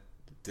 Cent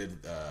did...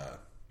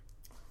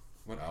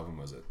 what album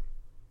was it?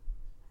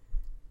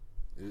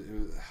 It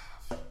was...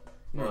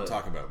 What am I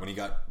talking about? When he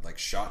got, like,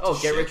 shot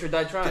to Get Rich or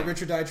Die Trying. Get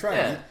Rich or Die Trying.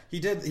 Yeah. He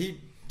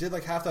did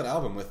like half that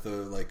album with the,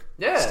 like...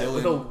 still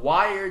with the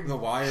wire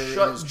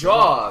shut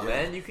jaw,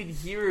 man. You could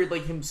hear,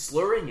 like, him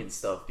slurring and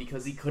stuff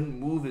because he couldn't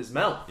move his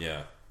mouth.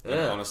 Yeah. And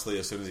honestly,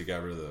 as soon as he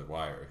got rid of the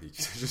wire, he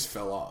just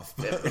fell off.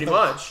 Yeah, pretty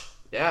much.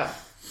 Yeah.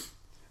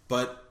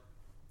 But,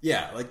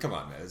 yeah, like, come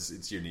on, man.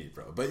 It's your knee,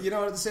 bro. But, you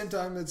know, at the same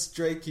time, it's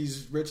Drake.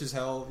 He's rich as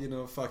hell. You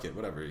know, fuck it.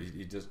 Whatever.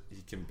 He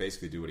can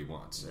basically do what he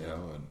wants, you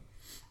know?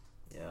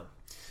 And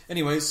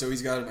anyway, so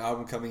he's got an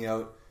album coming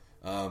out.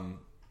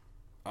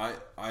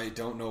 I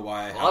don't know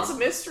why. Lots of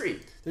mystery.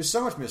 There's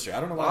so much mystery.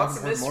 I don't know why I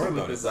haven't heard more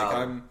about it. Like,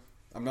 I'm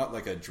not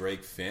like a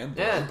Drake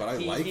fanboy, but I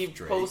like Drake.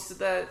 He posted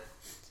that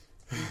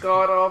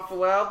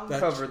god-awful album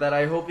cover that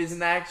I hope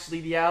isn't actually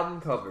the album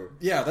cover.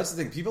 Yeah, that's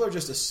the thing. People are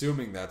just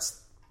assuming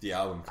that's the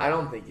album cover. I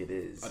don't think it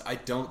is. I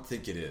don't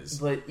think it is.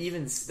 But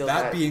even still...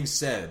 That being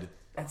said...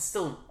 That's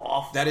still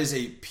awful. That is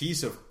a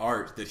piece of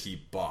art that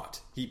he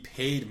bought. He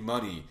paid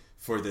money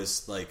for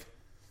this, like,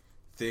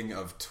 thing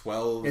of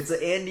 12... It's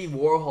an Andy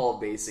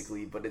Warhol,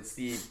 basically, but it's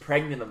the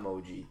pregnant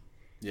emoji.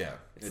 Yeah.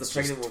 It's the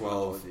pregnant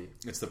woman emoji.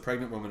 It's the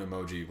pregnant woman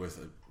emoji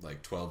with,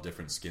 like, 12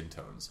 different skin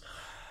tones.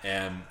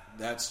 And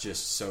that's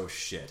just so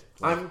shit.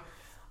 Like,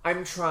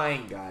 I'm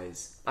trying,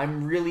 guys.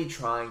 I'm really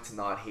trying to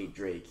not hate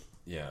Drake.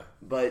 Yeah.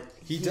 But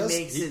he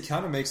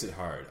kind of makes it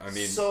hard. I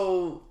mean,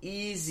 so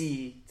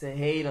easy to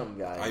hate him,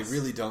 guys. I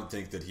really don't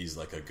think that he's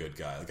like a good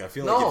guy. Like, I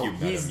feel like if you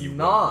met him, you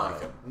not.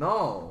 wouldn't like him.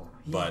 No.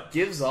 He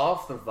gives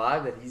off the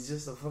vibe that he's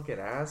just a fucking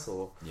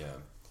asshole. Yeah.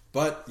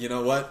 But, you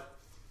know what?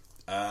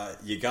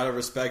 You gotta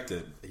respect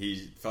it.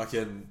 He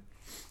fucking...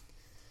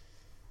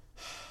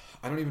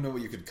 I don't even know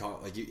what you could call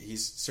it. Like,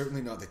 he's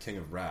certainly not the king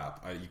of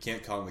rap. You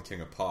can't call him the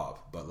king of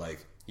pop, but,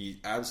 like, he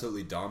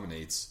absolutely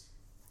dominates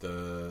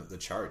the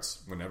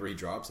charts whenever he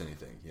drops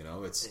anything, you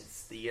know?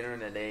 It's the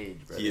internet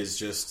age, brother. He is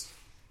just...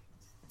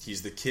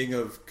 He's the king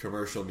of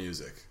commercial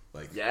music.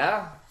 Like,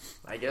 yeah,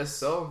 I guess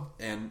so.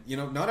 And, you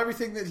know, not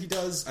everything that he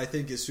does, I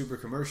think, is super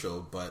commercial,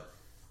 but,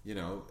 you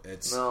know,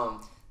 it's... No,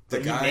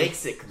 but he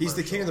makes it commercial. He's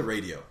the king of the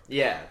radio.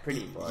 Yeah,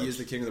 pretty much. He is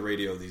the king of the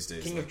radio these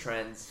days. King of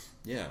trends.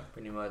 Yeah.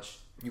 Pretty much.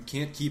 You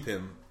can't keep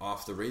him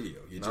off the radio.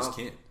 You just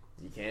can't.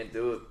 You can't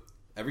do it.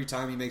 Every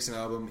time he makes an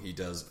album, he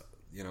does,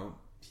 you know,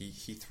 he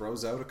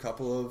throws out a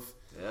couple of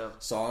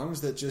songs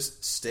that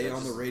just stay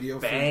on the radio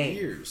for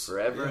years.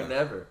 Forever and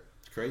ever.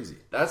 It's crazy.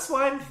 That's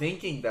why I'm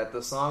thinking that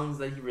the songs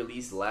that he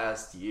released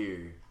last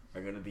year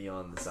are going to be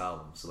on this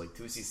album. So, like,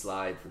 Tootsie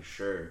Slide, for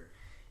sure,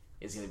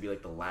 is going to be,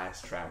 like, the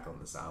last track on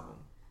this album.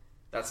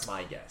 That's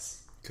my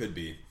guess. Could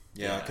be.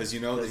 Yeah, because you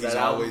know that he's that always...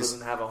 album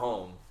doesn't have a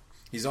home.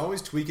 He's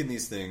always tweaking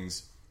these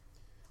things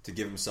to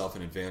give himself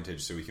an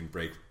advantage so he can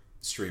break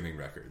streaming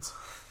records.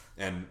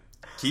 And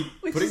keep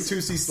putting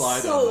Tootsie Slide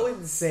on so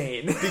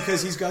insane.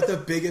 Because he's got the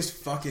biggest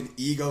fucking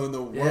ego in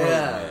the world,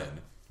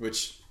 man.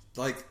 Which,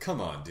 like, come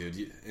on,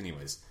 dude.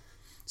 Anyways.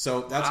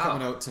 So, that's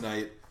coming out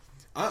tonight.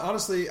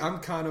 Honestly, I'm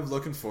kind of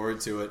looking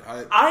forward to it.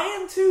 I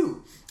am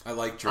too. I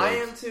like Drake. I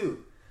am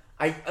too.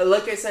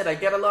 Like I said, I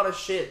get a lot of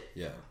shit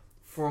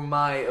for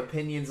my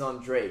opinions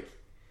on Drake.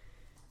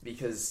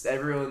 Because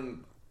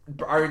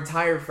our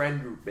entire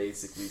friend group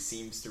basically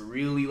seems to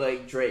really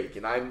like Drake,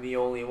 and I'm the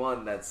only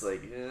one that's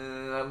like,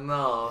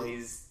 no,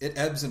 it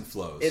ebbs and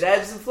flows. It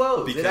ebbs and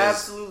flows. It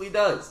absolutely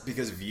does.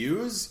 Because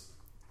Views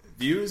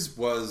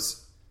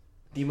was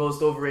the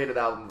most overrated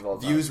album of all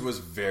time. Views was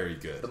very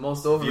good. The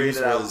most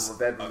overrated album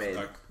I've ever made.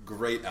 A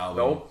great album.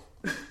 Nope.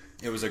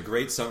 It was a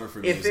great summer for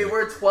music. If they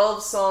were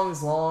 12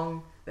 songs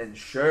long, then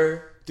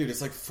sure. Dude,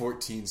 it's like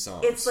 14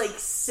 songs. It's like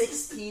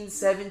 16,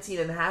 17,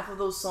 and half of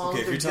those songs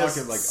if are you're just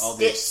talking like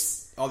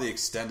all the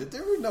extended,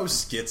 there were no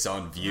skits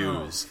on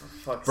Views. Oh,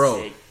 for fuck's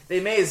sake. They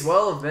may as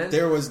well have been.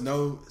 There was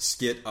no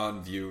skit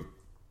on View.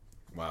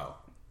 Wow.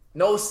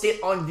 No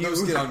skit on View. No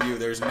skit on View.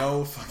 There's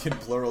no fucking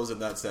plurals in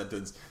that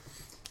sentence.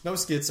 No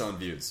skits on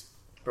Views.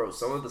 Bro,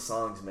 some of the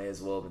songs may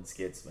as well have been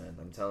skits, man.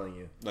 I'm telling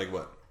you. Like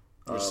what?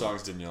 Which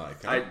songs didn't you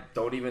like? Huh? I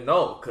don't even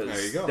know,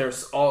 because they're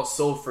all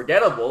so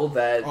forgettable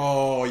that...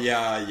 Oh,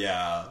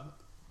 yeah.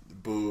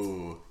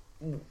 Boo.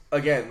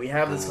 Again, we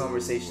have this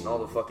conversation all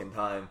the fucking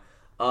time.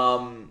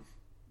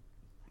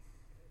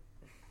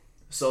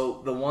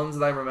 So the ones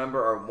that I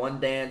remember are One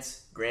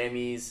Dance,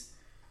 Grammys,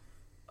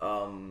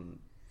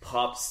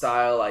 Pop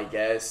Style, I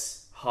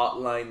guess,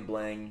 Hotline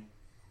Bling.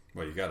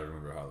 Well, you gotta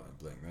remember Hotline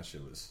Bling. That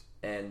shit was...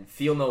 And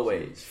Feel No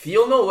Ways.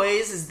 Feel No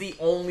Ways is the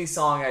only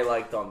song I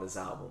liked on this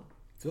album.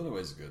 Feel No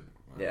Ways is good.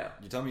 Wow. Yeah.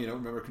 You tell me you don't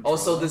remember Control?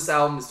 Also, this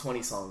album is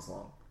 20 songs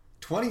long.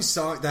 20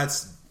 songs?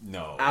 That's...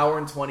 No. Hour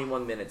and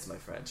 21 minutes, my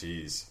friend.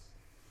 Jeez.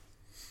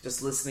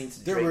 Just listening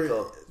to There Drake were-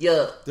 go,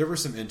 yeah. There were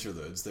some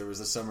interludes. There was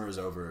a Summer Is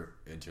Over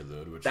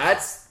interlude, which...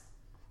 That's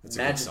a good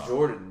Magic song.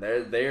 Jordan.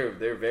 They're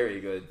very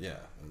good. Yeah,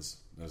 that was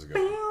a good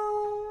one.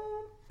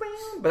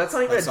 But that's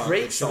not even That a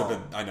Drake it should have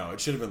song. been. I know it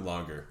should have been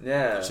longer.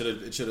 Yeah. It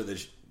should have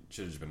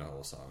just been a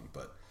whole song.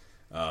 But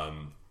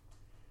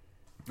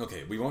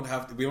okay, we won't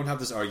have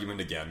this argument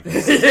again.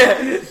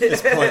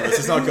 It's pointless.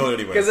 It's not going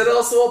anywhere. Because it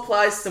also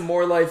applies to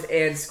More Life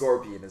and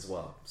Scorpion as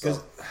well.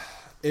 So.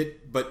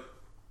 But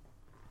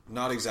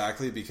not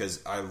exactly,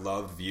 because I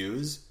loved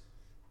Views.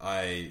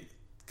 I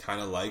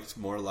kind of liked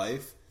More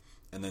Life,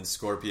 and then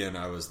Scorpion.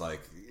 I was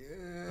like,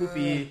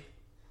 Poopy.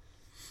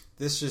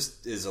 This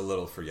just is a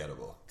little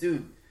forgettable.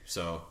 Dude.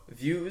 So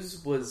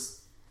Views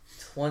was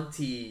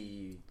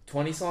 20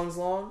 songs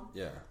long.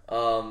 yeah.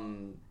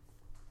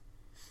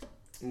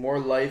 More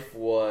Life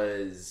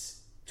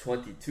was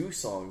 22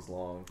 songs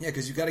long. Yeah,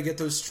 because you got to get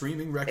those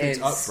streaming records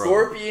And up, bro.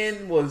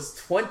 Scorpion was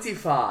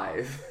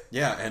 25.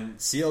 Yeah, and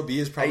CLB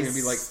is probably going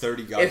to be like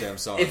 30 goddamn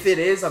songs. If it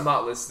is, I'm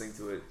not listening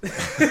to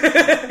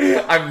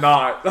it. I'm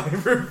not. I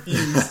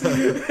refuse.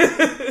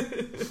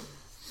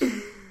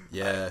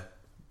 Yeah,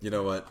 you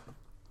know what?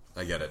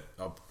 I get it.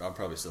 I'll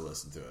probably still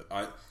listen to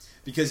it.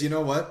 Because you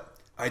know what?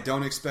 I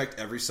don't expect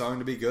every song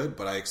to be good,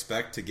 but I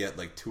expect to get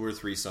like 2 or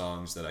 3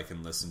 songs that I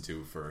can listen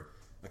to for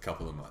a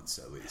couple of months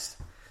at least.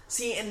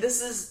 See, and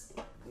this is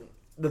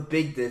the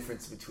big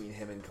difference between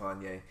him and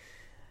Kanye.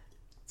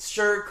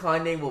 Sure,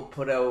 Kanye will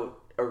put out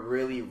a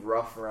really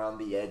rough around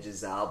the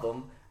edges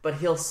album, but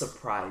he'll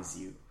surprise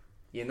you.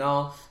 You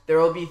know? There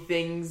will be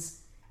things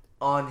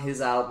on his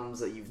albums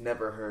that you've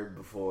never heard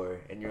before,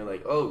 and you're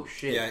like, oh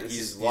shit, Yeah, this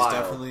he's is wild.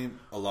 definitely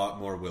a lot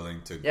more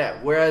willing to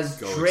Whereas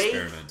go Drake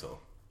experimental.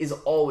 is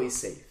always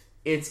safe.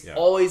 It's Yeah.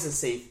 always a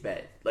safe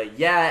bet. Like,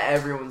 yeah,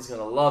 everyone's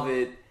gonna love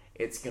it.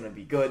 It's gonna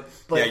be good.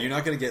 But Yeah, you're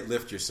not going to get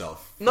Lift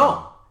Yourself.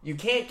 no, you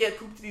can't get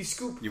Poopty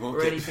Scoop You won't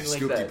or get anything like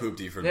Scoopty that.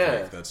 Poopty from Yeah.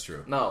 Drake, that's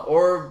true. No,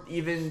 or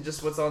even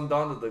just what's on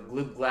Donda, the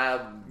Glib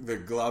Glab. The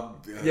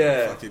glob,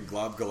 Yeah. fucking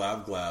glob,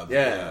 glab, glab.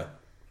 Yeah.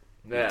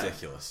 Yeah.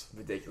 Ridiculous.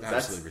 Ridiculous.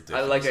 Absolutely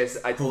That's, like I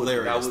said, I told you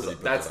Hilarious that he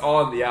put that's that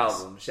on on the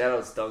album. Shout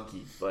out to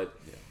Donkey, but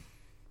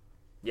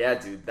yeah,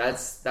 dude,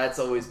 that's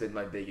always been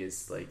my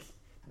biggest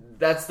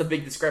that's the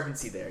big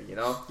discrepancy there, you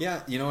know?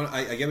 Yeah, you know what?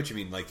 I get what you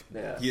mean. Like,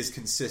 Yeah. he is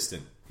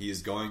consistent. He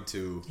is going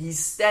to... He's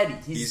steady.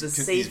 He's the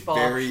safe He's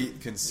very option,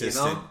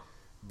 consistent. you know?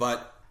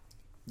 But,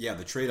 yeah,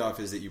 the trade-off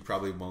is that you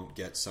probably won't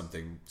get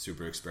something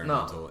super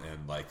experimental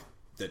and, like,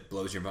 that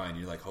blows your mind.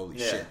 You're like, holy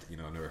shit, you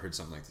know, I've never heard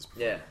something like this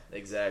before. Yeah,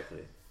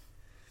 exactly.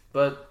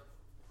 But,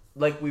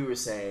 like we were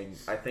saying,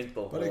 I think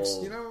the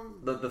whole... you know...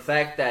 The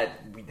fact that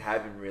we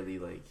haven't really,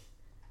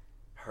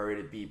 heard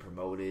it be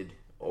promoted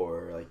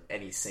or,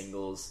 any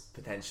singles,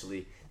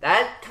 potentially,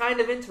 that kind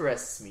of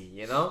interests me,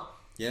 you know?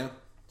 Yeah.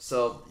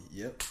 So,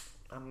 Yep.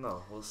 I don't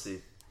know. We'll see.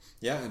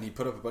 Yeah, and he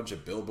put up a bunch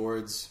of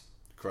billboards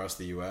across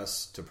the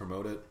U.S. to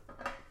promote it,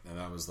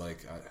 and I was like,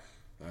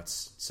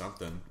 that's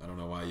something. I don't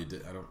know why you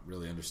did. I don't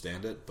really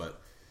understand it,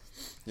 but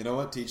you know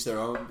what? Teach their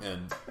own.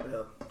 And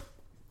Yeah.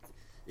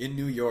 in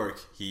New York,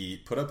 he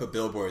put up a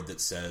billboard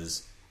that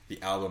says the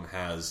album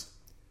has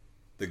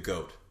the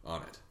GOAT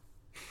on it,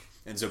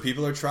 and so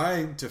people are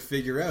trying to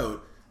figure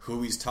out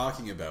who he's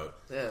talking about.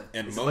 Yeah.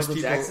 And Is most it Michael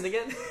people, Jackson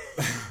again?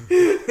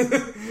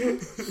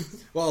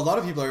 well, a lot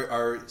of people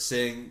are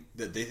saying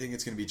that they think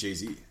it's going to be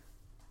Jay-Z.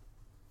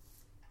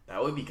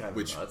 That would be kind of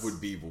Which nuts.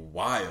 would be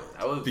wild.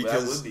 that would be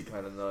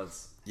kind of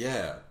nuts.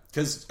 Yeah,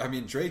 because I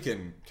mean, Drake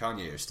and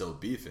Kanye are still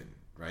beefing,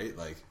 right?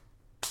 Like,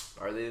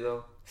 Are they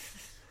though?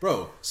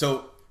 bro.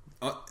 So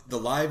the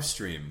live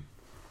stream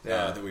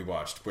Yeah. that we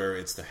watched, where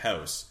it's the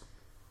house,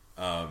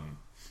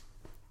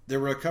 there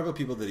were a couple of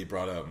people that he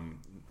brought out, and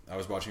I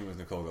was watching it with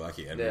Nicole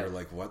Galecki, and we Yeah. were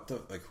like, "What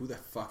the? Like, who the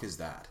fuck is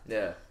that?"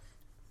 Yeah.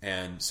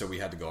 And so we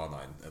had to go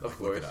online and Of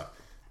look it course. up.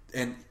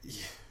 And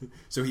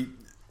so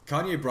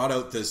Kanye brought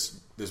out this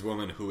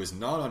woman who is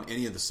not on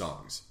any of the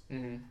songs.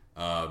 Mm-hmm.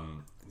 I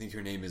think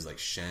her name is like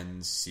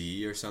Shen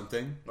C or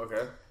something.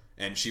 Okay.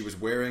 And she was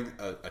wearing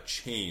a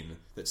chain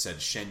that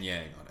said Shen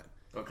Yang on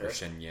it. Okay. Or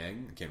Shen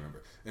Yang? I can't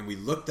remember. And we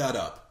looked that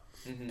up,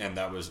 and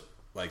that was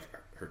like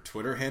her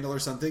Twitter handle or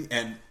something.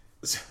 And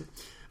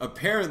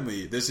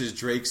apparently, this is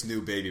Drake's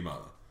new baby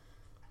mama.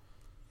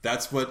 That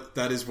is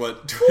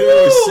what Twitter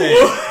was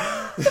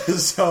saying.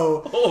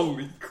 So,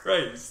 Holy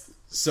Christ.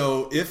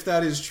 so if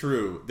that is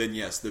true, then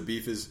yes, the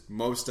beef is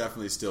most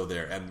definitely still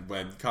there. And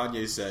when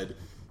Kanye said,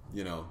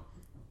 you know,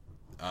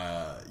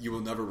 you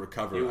will never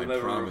recover, You will I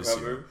never promise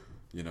recover.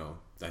 you know,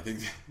 I think,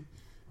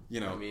 you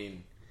know, I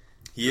mean,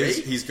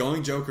 he's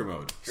going Joker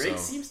mode. Drake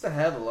so, seems to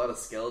have a lot of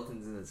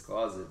skeletons in his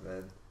closet,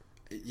 man.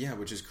 yeah,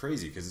 which is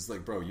crazy because it's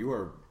like, bro, you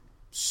are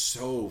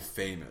so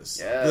famous.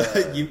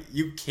 Yeah.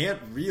 you can't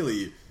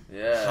really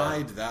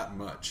hide that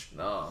much.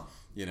 No.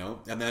 You know,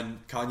 and then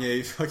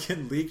Kanye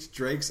fucking leaked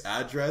Drake's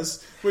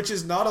address, which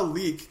is not a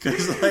leak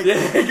because like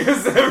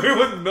because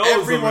everyone knows.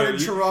 Everyone already.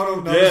 in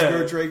Toronto knows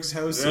where Drake's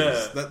house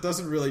is. That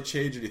doesn't really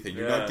change anything.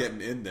 You're not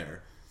getting in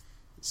there.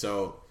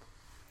 So,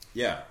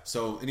 yeah.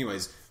 So,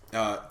 anyways,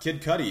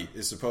 Kid Cudi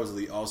is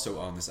supposedly also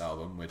on this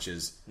album, which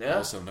is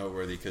also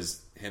noteworthy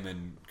because him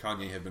and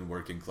Kanye have been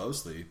working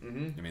closely.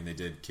 Mm-hmm. I mean, they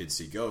did Kids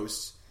See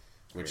Ghosts,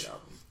 which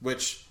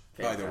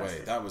by the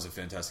way, that was a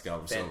fantastic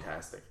album.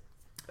 Fantastic. So,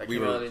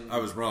 I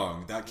was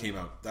wrong. That came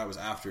out. That was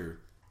after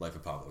Life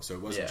of Pablo, so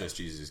it wasn't just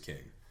Jesus is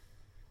King.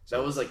 So,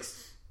 that was like,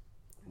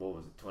 what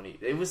was it?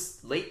 It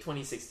was late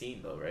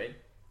 2016 though, right?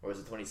 Or was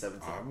it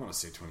 2017? I want to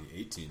say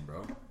 2018,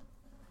 bro.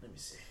 Let me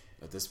see.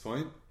 At this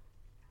point,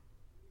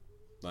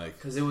 like,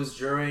 because it was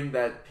during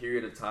that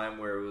period of time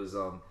where it was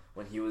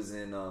when he was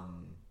in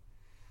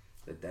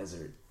the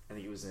desert. I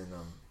think he was in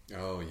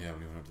oh yeah,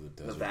 when he went up to the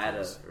desert,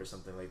 Nevada or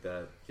something like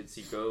that. Kids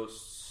See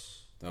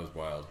Ghosts. That was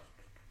wild.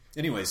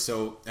 Anyway,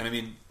 so, and I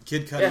mean,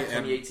 Kid Cudi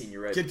 2018,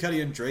 you're right. Kid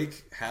Cudi and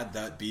Drake had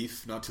that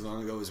beef not too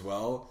long ago as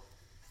well.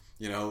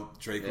 You know,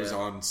 Drake was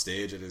on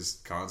stage at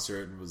his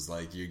concert and was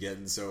like, "You're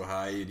getting so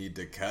high, you need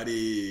to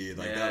Cudi."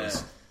 Like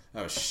that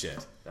was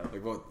shit.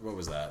 Like what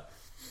was that?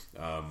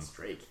 It's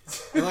Drake.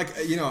 And like,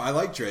 you know, I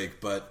like Drake,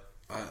 but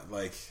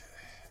like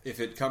if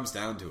it comes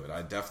down to it,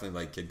 I definitely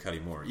like Kid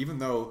Cudi more, even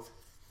though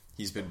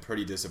he's been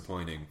pretty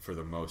disappointing for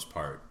the most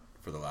part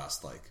for the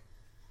last like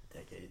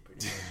decade,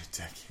 pretty much.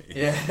 decade.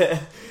 Yeah,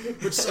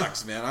 which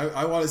sucks, man.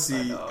 I want to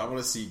see I want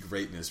to see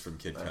greatness from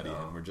Kid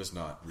Cudi, and we're just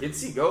not. Really.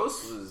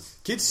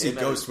 Kid See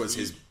Ghost was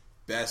his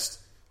best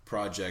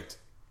project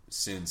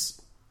since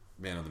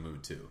Man on the Moon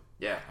 2.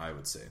 Yeah, I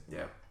would say.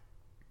 Yeah,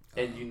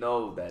 and you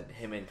know that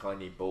him and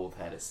Kanye both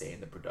had a say in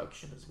the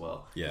production as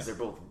well. Yeah, because they're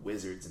both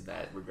wizards in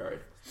that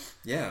regard.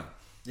 Yeah,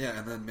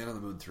 and then Man on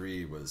the Moon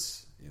 3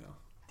 was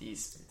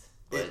decent.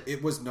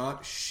 It was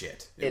not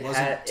shit. It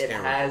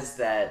has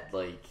that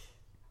like.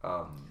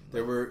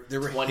 There were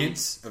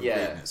hints of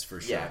greatness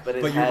for sure. Yeah,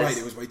 but you're right.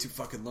 It was way too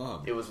fucking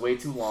long. It was way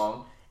too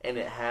long, and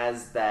it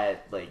has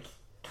that like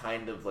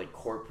kind of like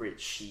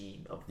corporate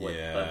sheen of what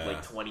of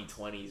like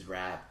 2020s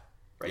rap.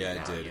 Right now,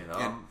 it did. You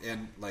know?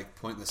 And like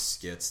pointless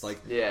skits.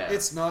 Like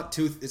it's not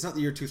the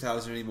year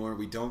 2000 anymore.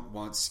 We don't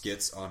want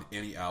skits on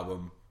any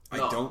album.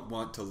 No. I don't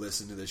want to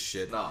listen to this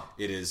shit. No.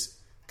 It is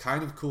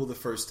kind of cool the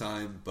first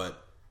time,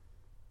 but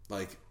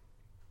like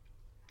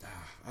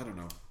I don't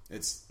know.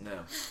 It's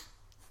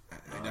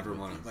I never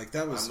wanted like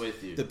that was. I'm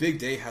with you. The Big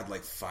Day had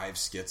like 5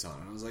 skits on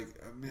it. I was like,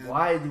 man,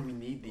 why do we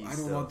need these? I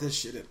don't want this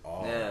shit at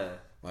all. Yeah,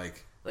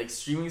 like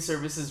streaming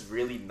services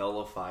really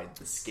nullified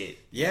the skit.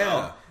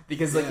 Yeah,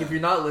 because like if you're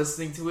not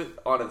listening to it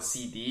on a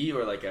CD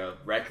or like a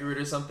record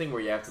or something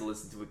where you have to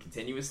listen to it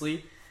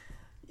continuously,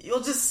 you'll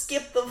just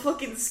skip the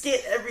fucking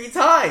skit every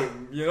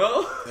time. You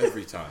know,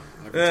 every time.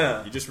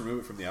 You just remove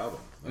it from the album.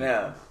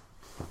 Like,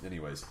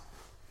 anyways,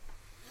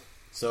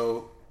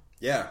 so.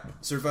 Yeah,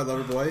 Certified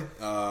Lover Boy.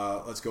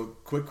 Let's go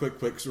quick,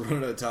 because we're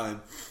running out of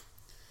time.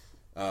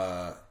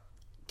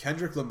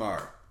 Kendrick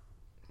Lamar,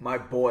 my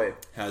boy,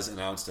 has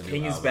announced a new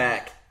King album. is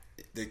back.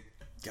 The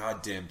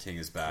goddamn King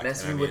is back.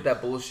 Mess me with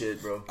that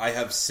bullshit, bro. I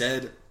have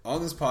said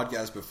on this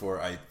podcast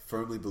before, I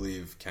firmly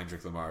believe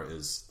Kendrick Lamar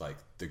is like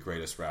the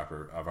greatest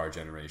rapper of our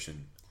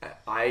generation.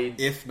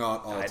 If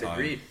not all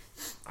time.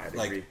 I'd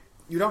agree.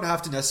 You don't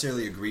have to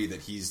necessarily agree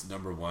that he's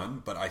number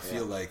one, but I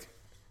feel like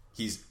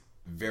he's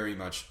very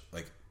much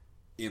like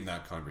in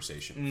that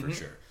conversation for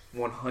sure.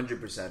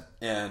 100%.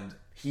 And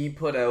he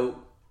put out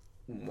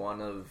one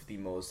of the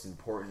most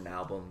important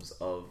albums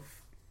of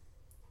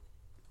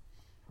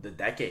the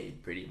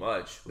decade, pretty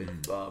much,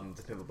 with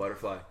To Pimp a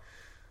Butterfly.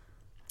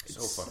 It's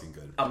so fucking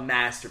good. A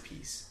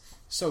masterpiece.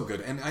 So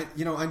good. And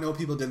I know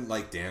people didn't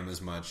like Damn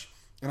as much,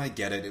 and I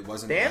get it. It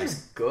wasn't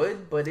Damn's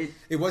good, but it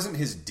wasn't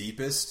his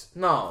deepest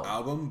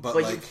album, but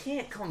like, you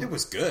can't come. It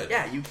was good.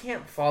 Yeah, you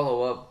can't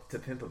follow up To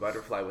Pimp a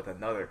Butterfly with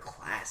another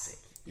classic.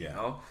 You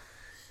know?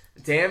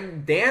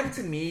 Damn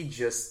to me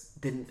just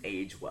didn't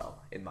age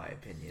well, in my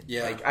opinion.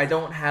 Yeah. Like, I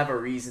don't have a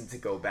reason to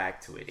go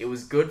back to it. It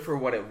was good for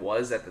what it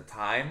was at the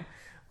time,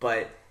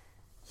 but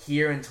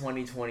here in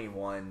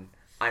 2021,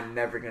 I'm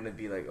never going to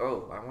be like,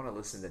 oh, I want to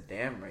listen to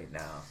Damn right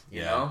now.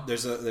 You know?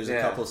 There's a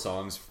couple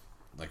songs,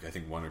 like I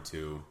think 1 or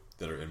 2,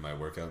 that are in my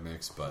workout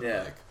mix, but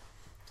like,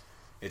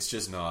 it's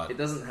just not... It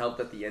doesn't help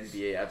that the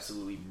NBA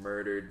absolutely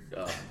murdered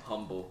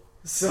Humble.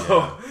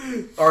 So,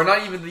 or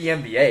not even the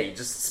NBA,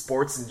 just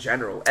sports in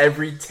general.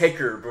 Every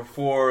ticker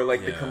before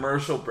like the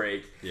commercial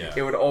break,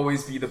 it would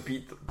always be the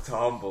beat to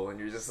Humble, and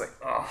you're just like,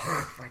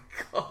 oh my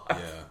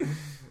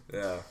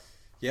god.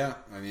 Yeah.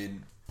 I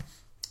mean,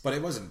 but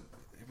it wasn't.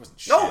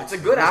 No, it's a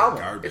good album.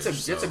 Garbage,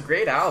 it's a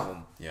great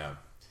album. Yeah.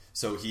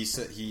 So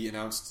he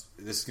announced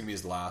this is gonna be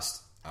his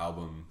last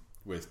album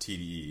with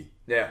TDE.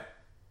 Yeah.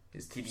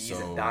 His TDE is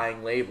a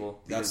dying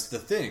label. That's the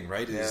thing,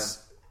 right?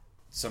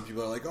 Some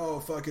people are like, "Oh,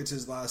 fuck, it's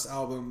his last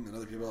album," and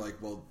other people are like,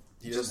 "Well,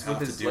 he doesn't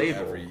have to do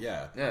every."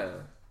 Yeah,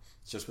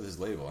 it's just with his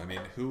label. I mean,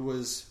 who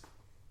was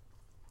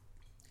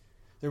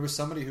There was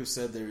somebody who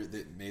said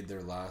they made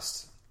their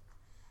last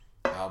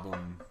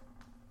album.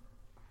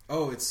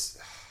 Oh, it's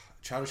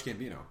Childish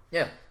Gambino.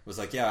 Yeah. Was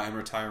like, yeah, I'm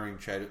retiring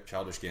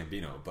Childish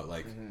Gambino, but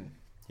like,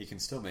 he can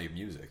still make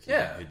music.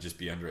 It'd just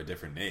be under a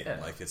different name. Yeah.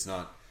 Like, it's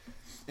not.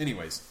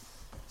 Anyways,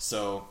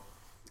 so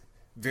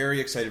very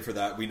excited for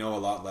that. We know a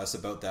lot less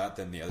about that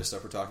than the other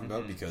stuff we're talking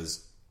about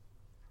because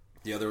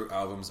the other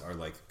albums are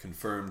like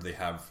confirmed. They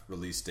have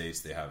release dates.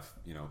 They have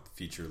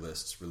feature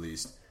lists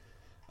released.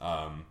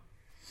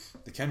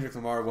 The Kendrick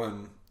Lamar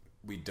one,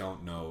 we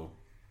don't know.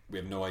 We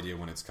have no idea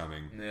when it's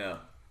coming. Yeah.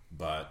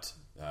 But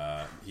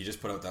he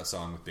just put out that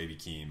song with Baby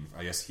Keem.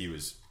 I guess he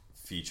was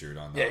featured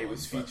on that. Yeah, he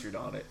was featured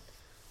on it.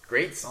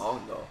 Great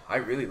song though. I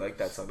really like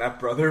that song. That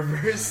brother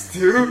verse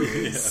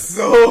too,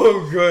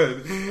 so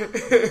good.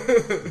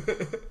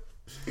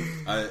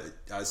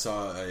 I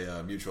saw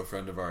a mutual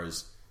friend of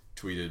ours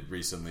tweeted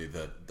recently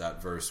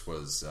that verse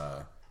was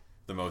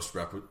the most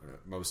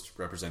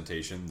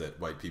representation that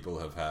white people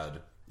have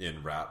had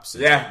in rap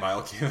since 8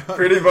 Mile came out.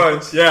 Pretty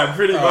much. Yeah,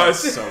 pretty much.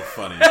 It's so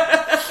funny.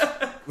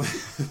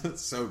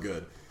 It's so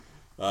good.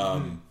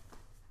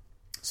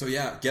 So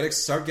yeah,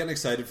 start getting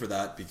excited for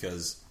that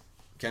because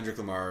Kendrick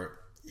Lamar,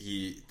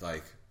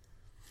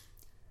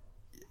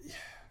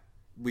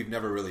 we've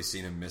never really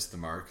seen him miss the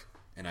mark,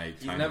 and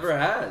he never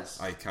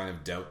has. I kind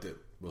of doubt that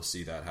we'll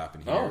see that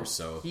happen here. Oh,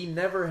 so he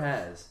never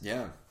has.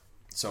 Yeah.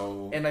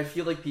 So and I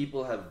feel like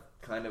people have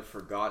kind of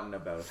forgotten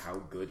about how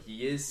good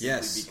he is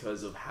simply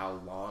because of how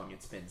long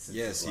it's been since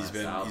his last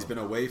album. He's been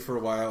away for a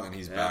while and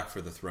he's back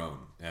for the throne,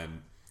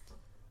 and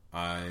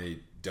I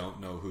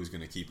don't know who's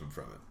going to keep him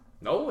from it.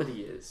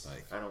 Nobody is.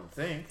 I don't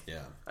think.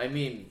 Yeah. I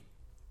mean,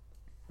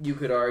 you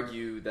could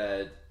argue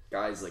that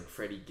guys like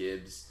Freddie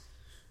Gibbs,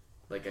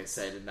 like I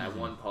said in that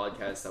one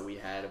podcast that we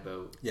had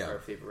about our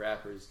favorite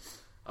rappers,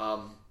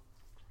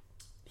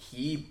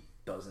 he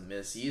doesn't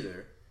miss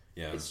either.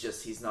 Yeah. It's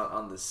just he's not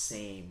on the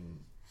same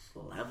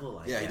level,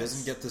 I guess. He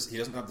doesn't get this. He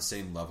doesn't have the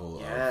same level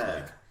of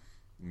like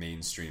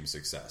mainstream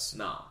success.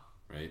 No.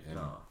 Right? And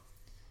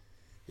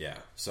yeah.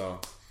 So,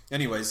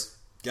 anyways,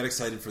 get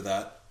excited for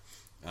that.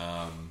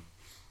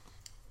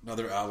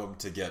 Another album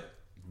to get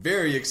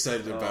very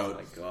excited about.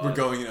 My God. We're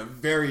going in a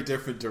very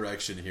different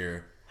direction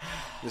here.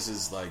 This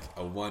is like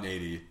a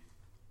 180.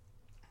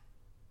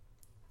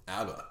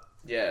 ABBA.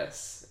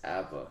 Yes,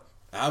 ABBA.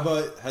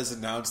 ABBA has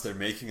announced they're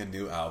making a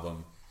new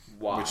album.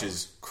 Why? Which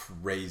is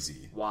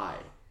crazy. Why?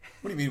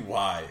 What do you mean,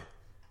 why?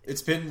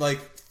 It's been like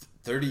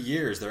 30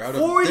 years. They're out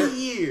of 40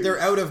 years. They're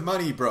out of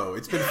money, bro.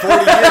 It's been 40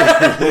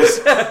 years.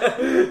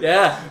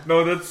 Yeah.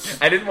 No,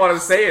 I didn't want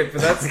to say it,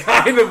 but that's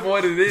kind of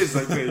what it is,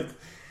 I think.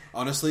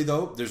 Honestly,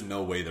 though, there's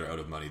no way they're out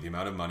of money. The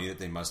amount of money that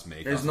they must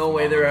make. There's no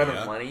way they're out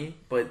of money,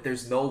 but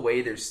there's no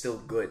way they're still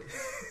good.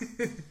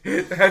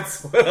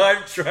 That's what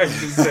I'm trying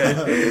to say.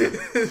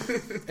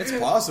 It's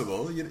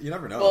possible. You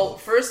never know. Well,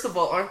 first of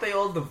all, aren't they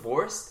all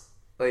divorced?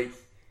 Like,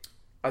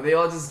 are they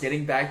all just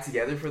getting back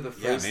together for the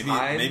first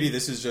time? Maybe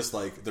this is just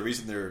like the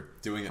reason they're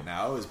doing it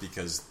now is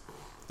because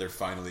they're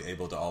finally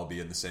able to all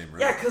be in the same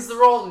room. Yeah, because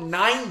they're all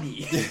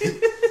 90.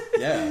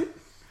 Yeah.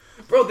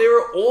 Bro, they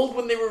were old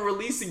when they were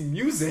releasing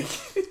music.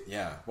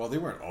 Yeah, well, they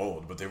weren't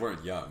old, but they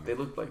weren't young. They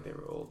looked like they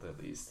were old,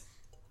 at least.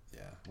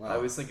 Yeah, well. I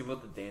was thinking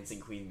about the Dancing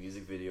Queen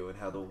music video and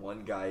how the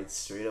one guy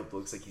straight up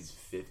looks like he's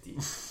 50.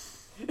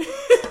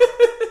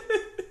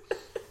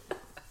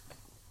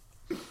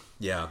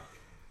 Yeah.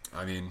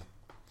 I mean,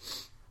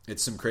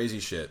 it's some crazy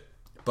shit.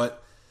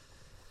 But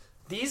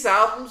these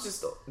albums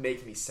just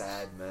make me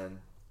sad, man.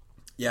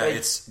 Yeah,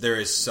 like, there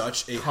is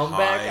such a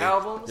comeback high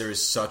albums. There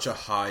is such a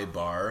high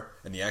bar,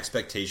 and the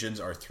expectations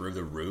are through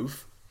the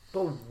roof.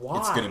 But why?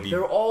 It's gonna be...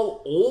 They're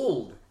all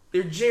old.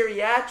 They're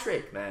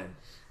geriatric, man.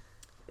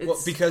 Well,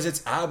 because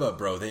it's ABBA,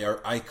 bro. They are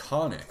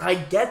iconic. I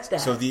get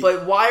that.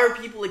 But why are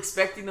people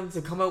expecting them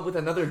to come out with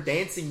another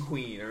Dancing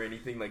Queen or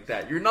anything like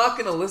that? You're not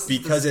gonna listen.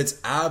 Because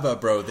it's ABBA,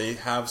 bro. They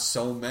have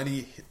so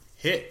many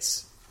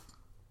hits.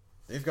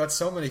 They've got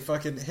so many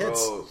fucking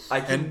hits,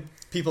 and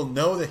people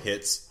know the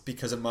hits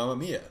because of Mamma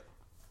Mia.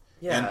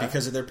 Yeah. And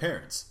because of their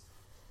parents.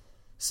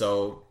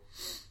 So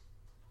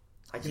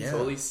I can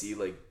totally see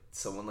like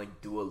someone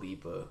like Dua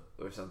Lipa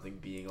or something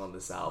being on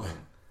this album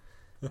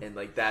and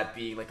like that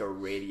being like a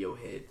radio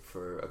hit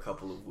for a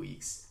couple of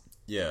weeks.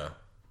 Yeah.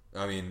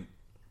 I mean,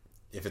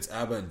 if it's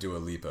ABBA and Dua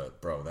Lipa,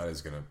 bro,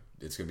 it's gonna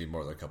be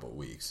more than a couple of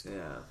weeks.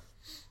 Yeah.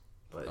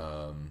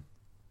 But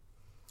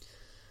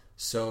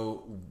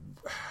so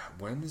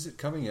when is it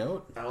coming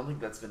out? I don't think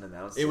that's been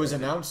announced. It was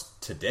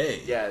announced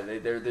today. Yeah,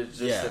 they're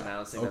just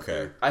announcing.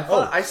 Okay.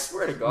 I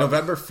swear to God,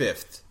 November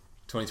 5th,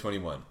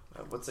 2021.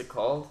 What's it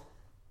called?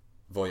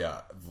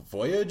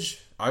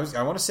 Voyage? I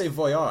want to say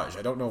Voyage.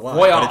 I don't know why,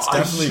 Voyage. but it's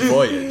definitely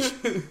Voyage.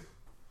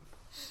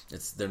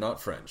 They're not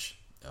French.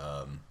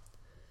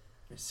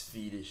 They're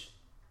Swedish.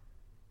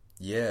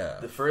 Yeah.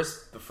 The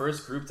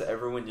first group to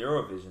ever win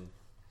Eurovision.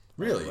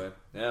 Really?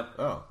 Yeah.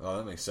 Oh,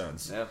 that makes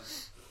sense. Yeah.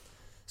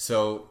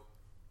 So,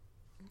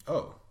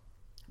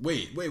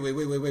 wait.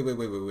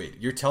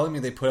 You're telling me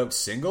they put out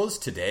singles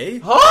today?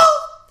 Huh?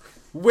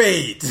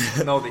 Wait.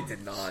 No, they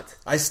did not.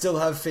 I still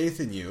have faith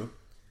in you.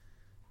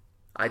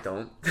 I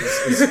don't.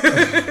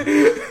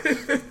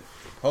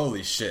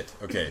 Holy shit.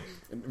 Okay.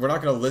 We're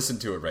not going to listen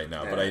to it right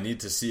now, but I need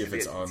to see if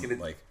it's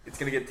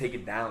gonna get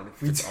taken down.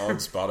 If it's on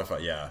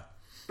Spotify, yeah.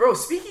 Bro,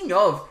 speaking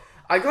of,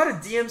 I got a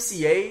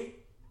DMCA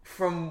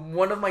from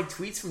one of my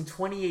tweets from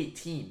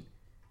 2018.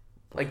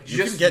 Like,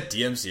 you can get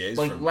DMCAs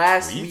like from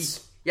last tweets? week.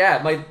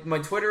 Yeah, my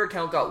Twitter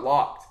account got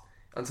locked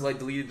until I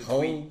deleted the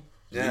tweet. Holy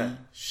Yeah.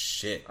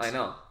 shit. I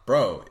know.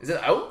 Bro. Is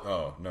it out?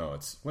 Oh, no,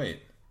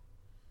 wait.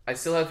 I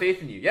still have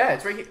faith in you. Yeah,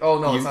 it's right here. Oh,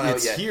 no, it's not out yet.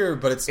 It's here,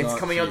 but it's not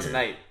coming here. out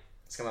tonight.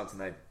 It's coming out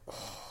tonight.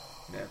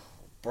 Yeah.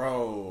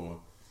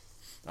 Bro.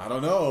 I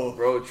don't know.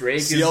 Bro,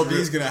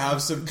 CLB's gonna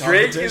have some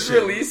Drake competition. is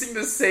releasing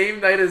the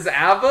same night as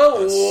ABBA?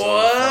 That's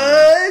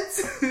what?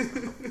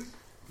 So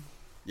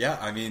yeah,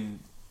 I mean,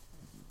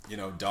 you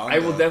know, Donda. I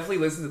will definitely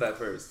listen to that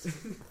first.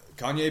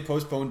 Kanye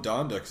postponed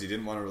Donda because he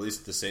didn't want to release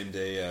it the same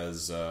day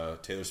as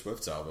Taylor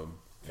Swift's album.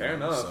 Fair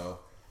enough. So,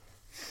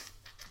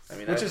 I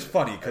mean, which is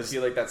funny because I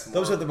feel like that's more...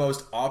 those are the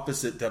most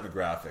opposite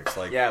demographics.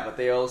 Like, yeah, but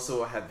they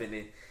also have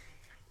been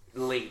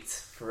linked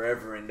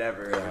forever and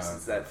ever ever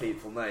since that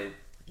fateful night.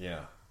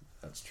 Yeah,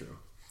 that's true.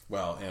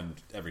 Well, and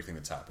everything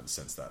that's happened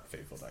since that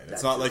fateful night. It's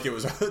That's not true. like it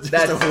was just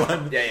a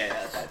one. Yeah.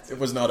 That's it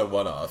was not a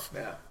one-off.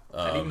 Yeah.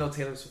 I didn't even know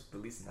Taylor Swift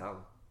released an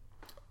album.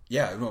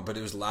 Yeah, no, but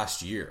it was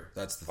last year.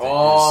 That's the thing.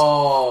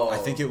 Oh, I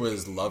think it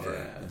was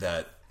Lover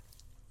that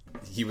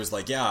he was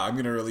like, "Yeah, I'm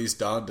going to release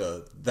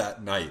Donda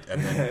that night,"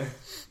 and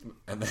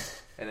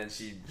then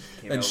she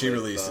came and she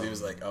released it. He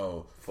was like,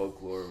 "Oh,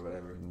 Folklore or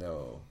whatever."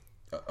 No.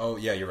 Oh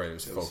yeah, you're right. It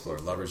was Folklore.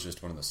 Lover's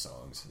just one of the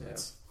songs.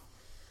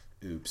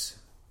 Yeah. Oops.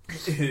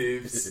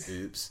 Oops.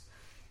 Oops.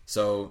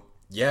 So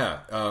yeah,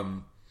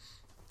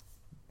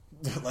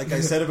 like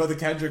I said about the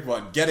Kendrick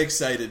one, get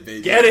excited,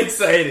 baby. Get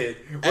excited.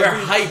 We're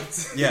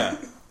hyped. Yeah.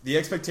 The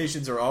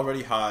expectations are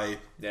already high.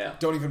 Yeah.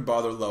 Don't even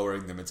bother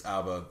lowering them. It's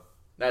ABBA.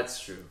 That's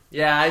true.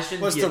 Yeah, I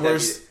shouldn't. What's the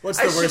worst? What's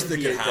the worst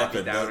that could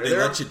happen? They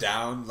let you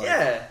down. Like,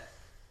 yeah.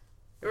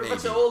 They're a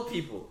bunch of old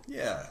people.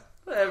 Yeah.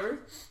 Whatever.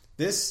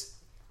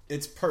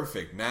 It's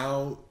perfect.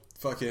 Now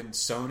fucking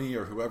Sony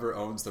or whoever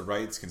owns the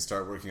rights can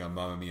start working on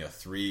Mamma Mia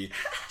 3.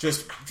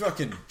 Just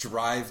fucking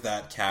drive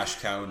that cash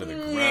cow into the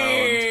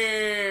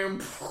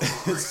ground.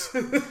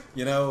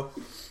 You know,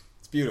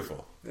 it's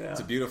beautiful. Yeah. It's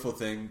a beautiful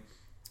thing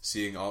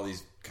seeing all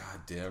these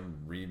goddamn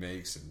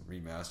remakes and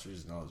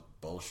remasters and all this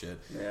bullshit.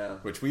 Yeah.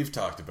 Which we've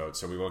talked about,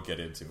 so we won't get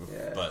into.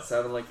 Yeah. But it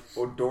sounded like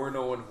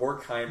Adorno and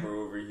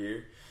Horkheimer over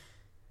here.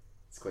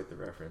 It's quite the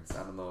reference.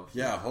 I don't know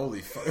if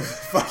holy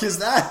fuck is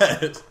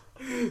that?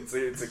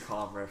 It's a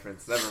comm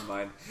reference. Never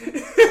mind.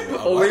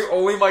 Well,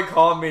 only my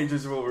comm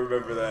majors will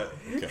remember that.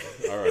 Okay,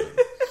 alright.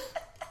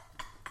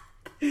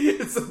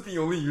 It's like the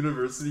only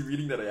university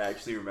reading that I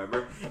actually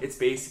remember. It's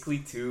basically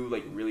two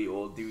like really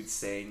old dudes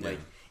saying like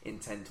in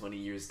 10, 20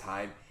 years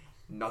time,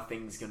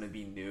 nothing's gonna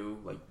be new.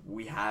 Like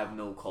we have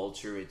no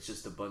culture. It's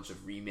just a bunch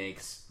of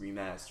remakes,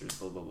 remasters,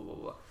 blah blah blah blah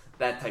blah.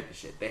 That type of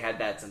shit. They had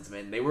that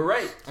sentiment. And they were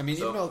right. I mean,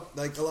 even though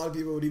like a lot of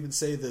people would even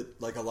say that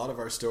like a lot of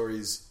our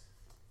stories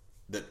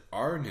that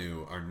are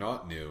new are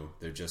not new.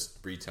 They're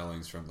just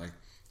retellings from like,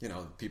 you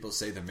know, people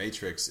say the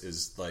Matrix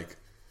is like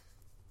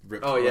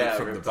ripped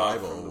from the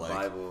Bible. From the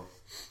Bible.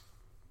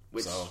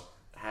 Which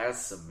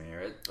has some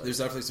merit. But there's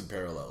definitely some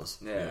parallels.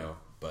 Yeah. You know,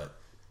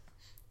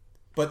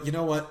 but you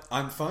know what?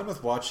 I'm fine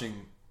with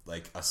watching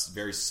like a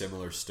very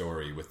similar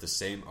story with the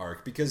same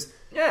arc because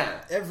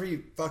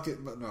every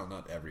fucking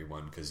not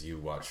everyone because you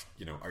watch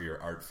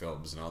your art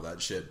films and all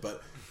that shit,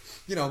 but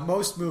you know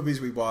most movies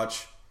we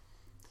watch.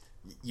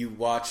 You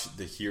watch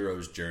the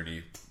hero's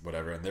journey,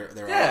 whatever, and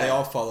they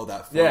all follow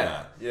that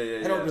format.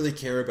 I don't really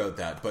care about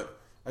that, but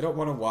I don't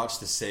want to watch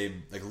the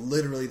same, like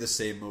literally the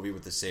same movie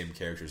with the same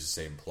characters, the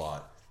same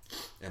plot,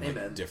 and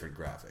like different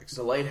graphics.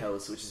 The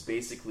Lighthouse, which is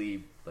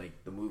basically like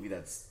the movie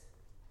that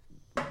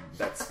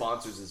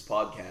sponsors this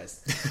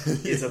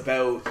podcast, is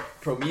about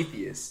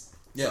Prometheus.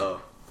 Yeah.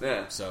 So,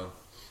 So,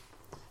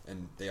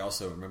 and they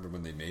also remember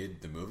when they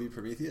made the movie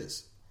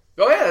Prometheus.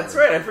 Oh yeah, that's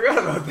right. I forgot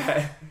about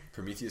that.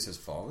 Prometheus Has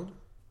Fallen.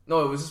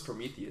 No, it was just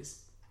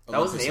Prometheus. That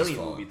was an Alien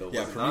movie, though.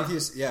 Yeah,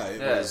 Prometheus. Yeah,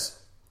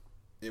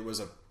 it was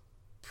a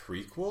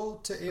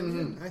prequel to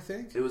Alien. I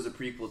think it was a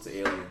prequel to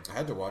Alien. I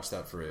had to watch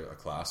that for a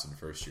class in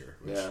first year.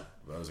 Which, that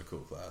was a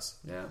cool class.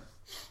 Yeah,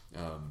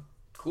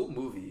 cool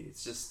movie.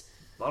 It's just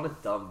a lot of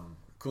dumb.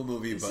 Cool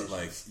movie, decisions. But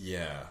like,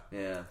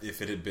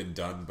 if it had been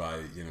done by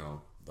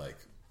like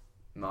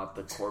not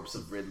the corpse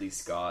of Ridley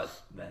Scott,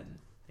 then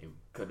it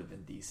could have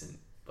been decent.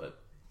 But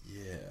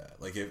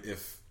like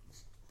if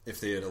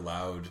they had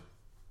allowed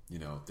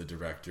the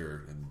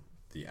director and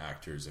the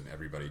actors and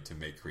everybody to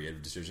make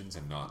creative decisions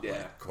and not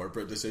like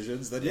corporate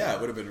decisions, then it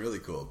would have been really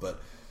cool.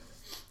 But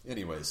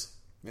anyways,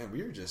 man,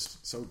 we were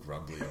just so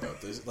grumbly about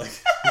this. Like,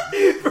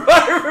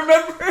 I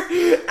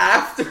remember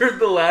after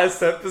the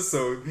last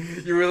episode,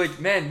 you were like,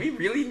 "Man, we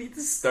really need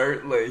to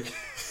start like,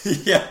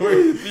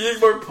 we're being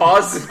more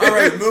positive." All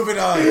right, moving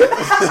on.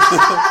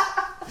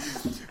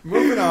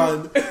 Moving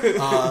on.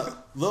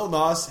 Lil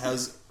Nas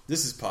has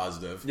This is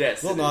positive.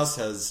 Yes, Lil Nas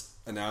has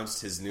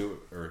announced his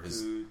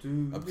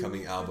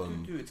upcoming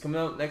album. It's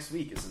coming out next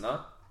week, is it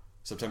not?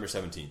 September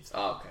 17th.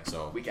 Oh, okay.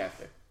 So week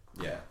after.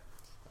 Yeah.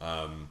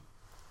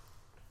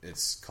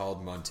 It's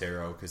called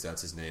Montero because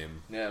that's his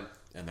name. Yeah.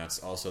 And that's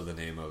also the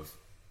name of,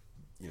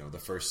 the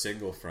first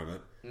single from it.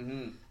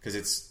 Because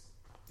it's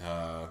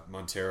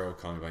Montero,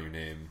 Call Me By Your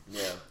Name.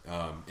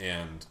 Yeah.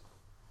 And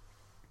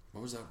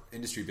what was that?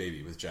 Industry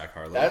Baby with Jack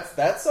Harlow.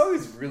 That song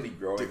is really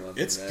growing on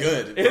me. It's man.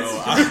 good, bro.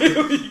 It's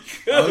really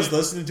good. I was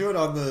listening to it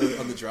on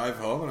the drive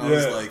home, and I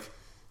was like,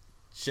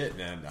 shit,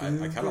 man,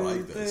 I kind of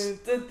like this.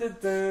 It's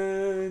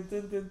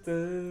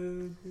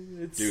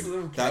Dude,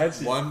 so that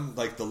catchy. one,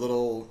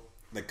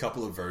 the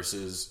couple of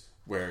verses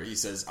where he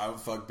says, "I don't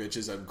fuck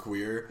bitches, I'm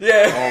queer."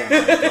 Yeah. Oh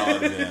my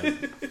god,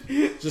 man.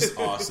 Just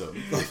awesome.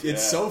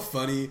 It's so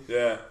funny.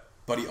 Yeah.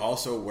 But he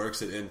also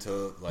works it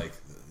into,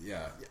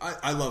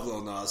 I love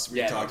Lil Nas.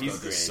 We talked about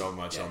this so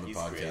much on the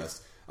podcast. Great.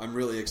 I'm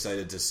really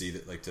excited to see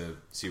to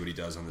see what he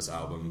does on this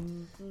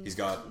album. He's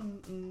got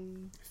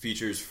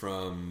features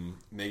from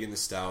Megan Thee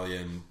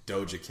Stallion,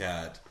 Doja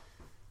Cat,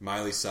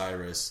 Miley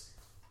Cyrus,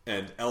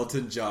 and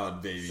Elton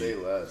John, baby. Say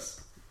less.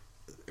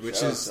 Which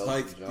Shout is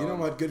John. you know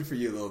what? Good for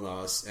you, Lil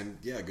Nas,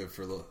 and good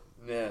for Lil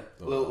John.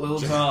 Lil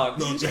John.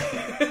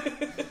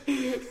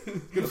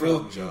 Good for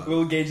Lil John.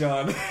 Lil Gay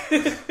John.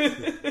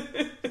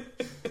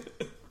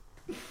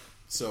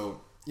 So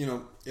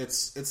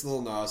it's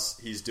Lil Nas.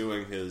 He's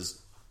doing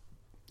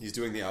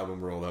the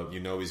album rollout.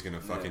 He's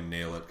gonna fucking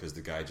nail it because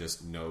the guy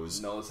just knows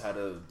how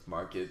to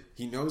market.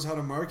 He knows how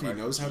to market. He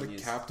knows how to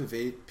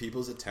captivate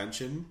people's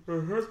attention.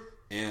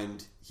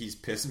 And he's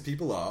pissing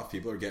people off.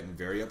 People are getting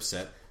very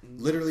upset.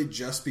 Literally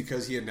just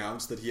because he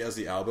announced that he has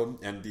the album,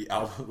 and the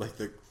album,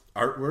 the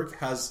artwork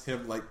has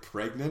him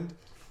pregnant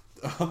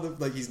on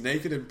the he's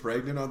naked and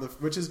pregnant on the,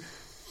 which is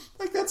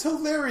that's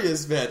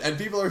hilarious, man. And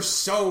people are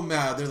so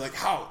mad. They're like,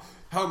 how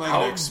am I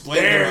going to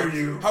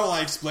explain how will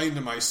I explain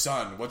to my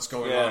son what's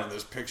going on in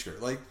this picture?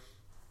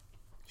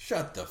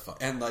 Shut the fuck.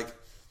 And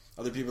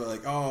other people are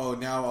like, oh,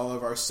 now all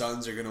of our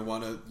sons are going to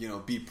want to,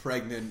 be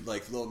pregnant.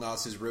 Lil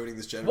Nas is ruining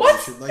this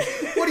generation. What?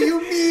 What do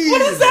you mean? What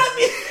does that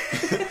mean?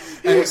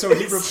 And so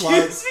he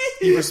replied.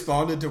 He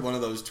responded to one of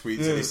those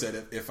tweets, and he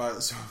said, if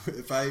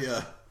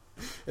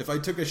I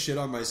took a shit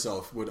on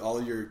myself, would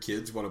all your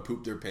kids want to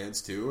poop their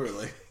pants too? Or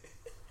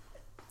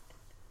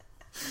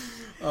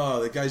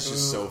oh, the guy's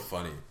just so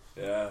funny.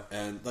 Yeah.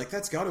 And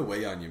that's got to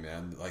weigh on you,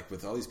 man.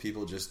 With all these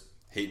people just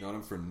hating on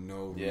him for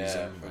no reason.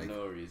 Yeah, for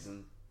no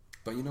reason.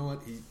 But you know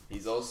what?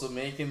 He's also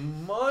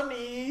making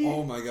money.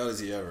 Oh my god, is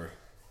he ever?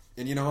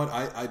 And you know what?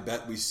 I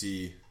bet we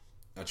see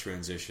a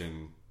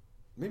transition.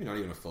 Maybe not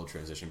even a full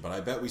transition, but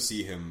I bet we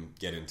see him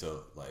get into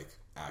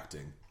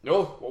acting.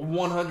 Oh,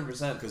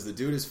 100%. Because the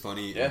dude is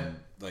funny. Yeah.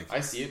 And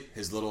I see it.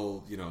 His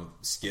little,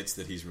 skits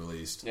that he's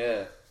released.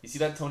 Yeah. You see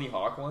that Tony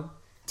Hawk one?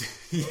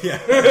 Yeah.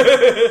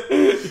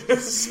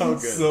 So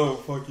good. So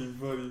fucking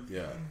funny.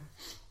 Yeah.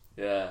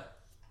 Yeah.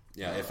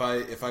 Yeah,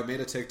 if I made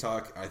a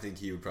TikTok, I think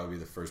he would probably be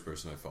the first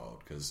person I followed,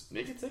 because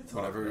make a TikTok.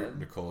 Whenever man.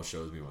 Nicole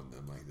shows me one,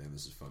 I'm like, damn,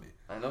 this is funny.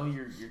 I know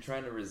you're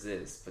trying to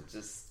resist, but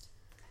just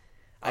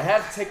I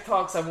have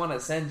TikToks I want to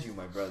send you,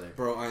 my brother.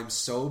 Bro, I'm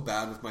so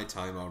bad with my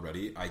time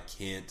already. I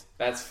can't.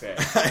 That's fair.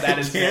 That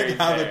is can't very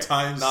have fair. a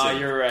time. No, sync.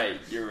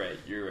 you're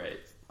right.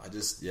 I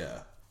just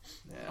Yeah.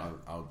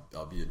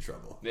 I'll be in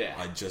trouble. Yeah.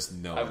 I just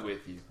know. I'm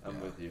with you. I'm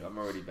with you. I'm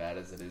already bad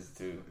as it is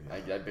too.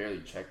 Yeah. I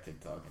barely check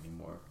TikTok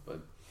anymore,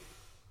 but.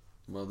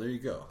 Well, there you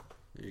go.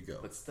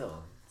 But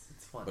still,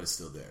 it's fun. But it's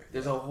still there.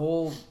 There's a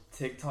whole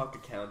TikTok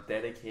account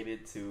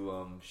dedicated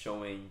to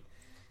showing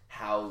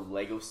how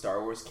Lego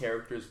Star Wars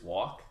characters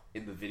walk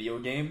in the video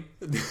game,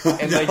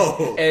 and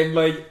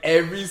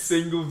every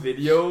single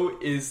video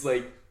is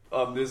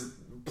this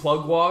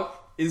plug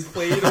walk is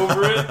played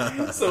over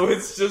it, so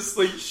it's just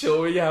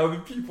showing how the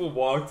people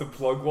walk to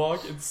plug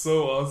walk. It's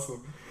so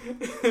awesome.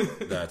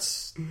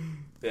 That's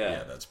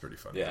that's pretty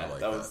funny. Yeah, I like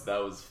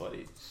that was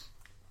funny.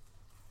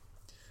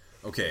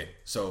 Okay,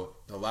 so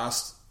the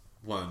last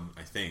one,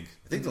 I think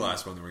the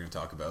last one that we're going to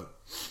talk about,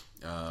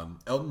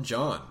 Elton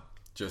John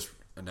just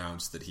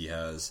announced that he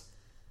has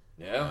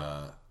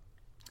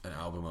an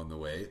album on the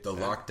way, The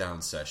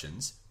Lockdown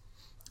Sessions.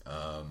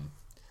 I'm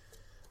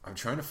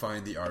trying to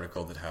find the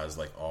article that has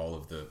all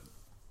of the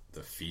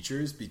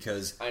features,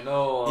 because I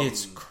know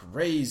it's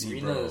crazy,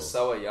 Rina bro.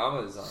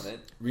 Sawayama is on it.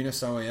 Rina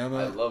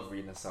Sawayama. I love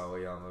Rina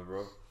Sawayama,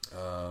 bro.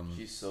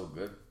 She's so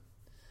good.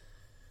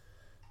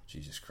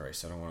 Jesus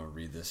Christ, I don't want to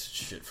read this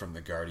shit from The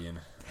Guardian.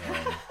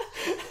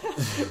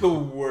 The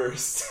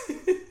worst.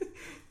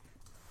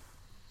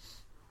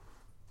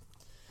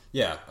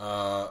 Yeah.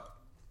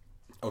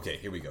 Okay,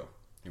 here we go.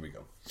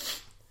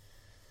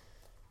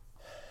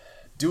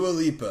 Dua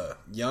Lipa,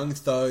 Young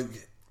Thug.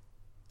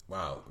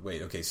 Wow,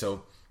 wait, okay,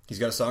 so he's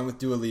got a song with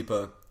Dua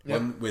Lipa,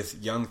 one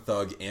with Young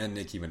Thug and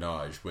Nicki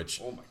Minaj,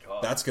 which, oh my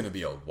god, that's going to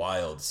be a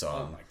wild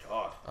song. Oh my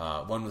god.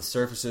 One with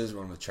Surfaces,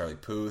 one with Charlie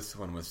Puth,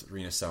 one with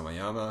Rina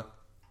Sawayama,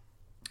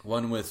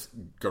 one with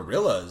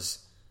Gorillaz.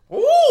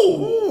 Ooh,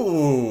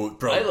 Ooh,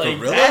 bro, I like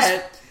Gorillaz.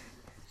 that.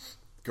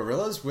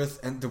 Gorillaz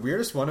and the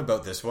weirdest one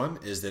about this one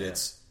is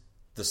that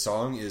the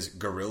song is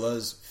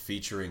Gorillaz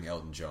featuring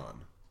Elton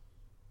John,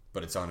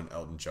 but it's on an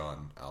Elton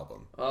John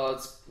album. Well,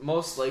 it's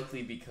most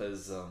likely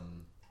because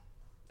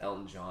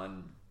Elton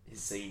John,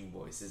 his singing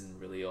voice isn't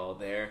really all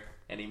there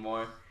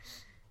anymore.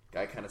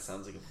 Guy kind of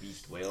sounds like a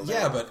beached whale.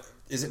 Yeah, but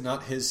is it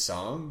not his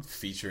song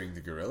featuring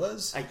the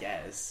Gorillaz? I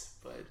guess,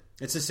 but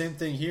it's the same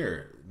thing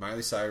here.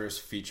 Miley Cyrus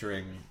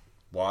featuring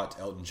Watt,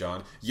 Elton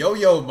John,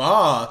 Yo-Yo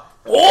Ma.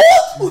 Oh!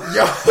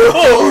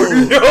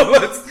 Yo,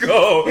 let's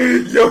go!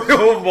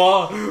 Yo-Yo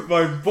Ma,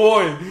 my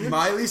boy.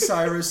 Miley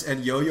Cyrus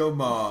and Yo-Yo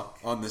Ma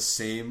on the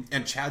same,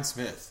 and Chad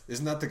Smith.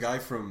 Isn't that the guy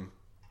from?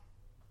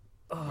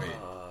 Wait,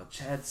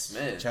 Chad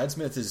Smith. Chad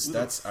Smith is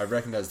I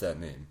recognize that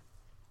name.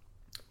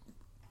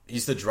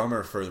 He's the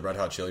drummer for the Red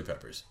Hot Chili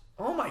Peppers.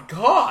 Oh my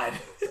god!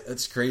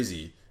 That's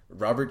crazy.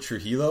 Robert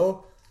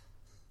Trujillo.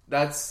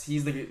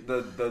 He's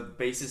the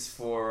bassist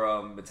for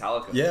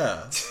Metallica.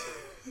 Yeah.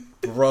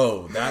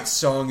 Bro, that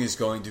song is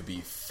going to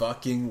be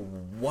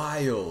fucking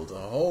wild.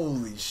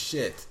 Holy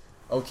shit.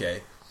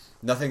 Okay.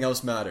 Nothing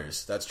Else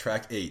Matters. That's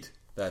track 8.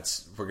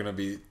 We're gonna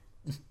be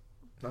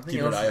Nothing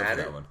keep else an eye out for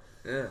mattered. that one.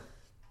 Yeah.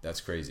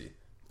 That's crazy.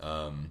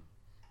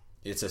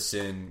 It's a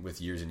Sin with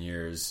Years and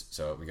Years,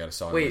 so we got a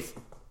song. Wait,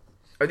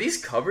 are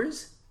these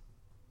covers?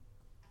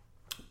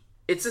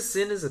 It's a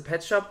Sin is a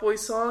Pet Shop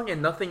Boys song,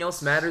 and Nothing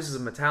Else Matters is a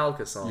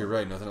Metallica song. You're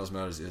right. Nothing Else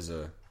Matters is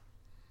a.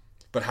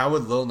 But how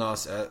would Lil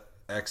Nas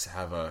X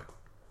have a?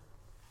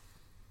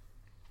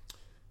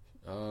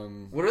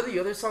 What are the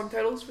other song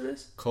titles for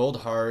this?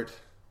 Cold Heart.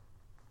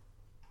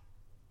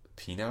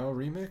 Pinau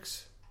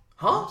remix?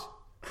 Huh? What?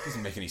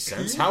 Doesn't make any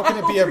sense. How can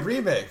it be a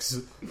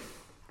remix?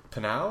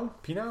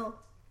 Pinau?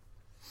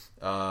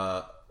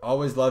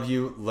 Always Love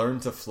You. Learn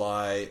to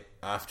Fly.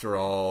 After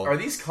All. Are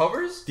these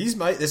covers? This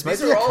might be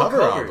These a are all cover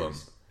covers. album.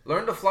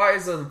 Learn to Fly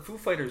is a Foo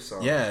Fighters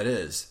song. Yeah, it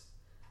is.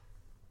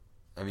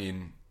 I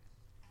mean,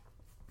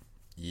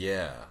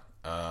 yeah.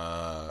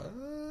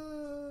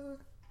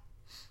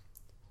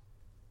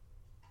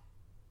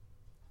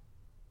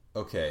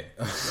 Okay.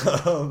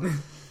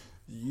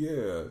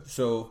 Yeah.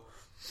 So,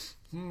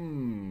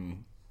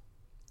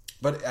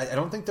 But I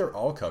don't think they're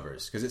all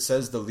covers, because it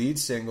says the lead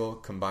single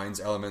combines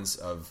elements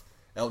of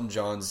Elton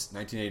John's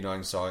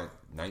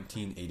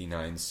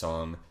 1989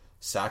 song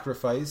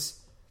Sacrifice,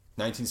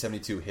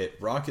 1972 hit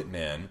Rocket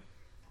Man,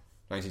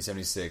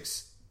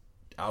 1976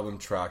 album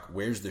track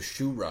Where's the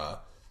Shura,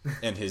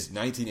 and his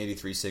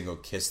 1983 single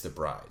Kiss the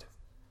Bride.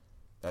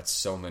 That's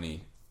so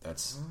many.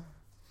 That's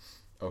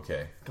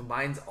okay.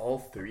 Combines all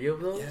 3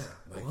 of those? Yeah.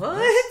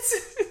 What?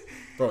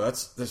 Bro,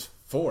 there's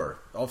 4.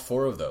 All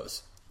 4 of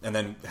those. And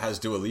then has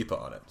Dua Lipa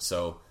on it.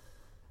 So,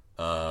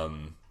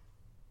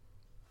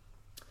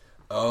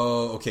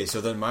 okay.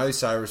 So then Miley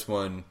Cyrus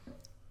one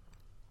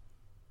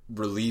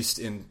released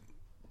in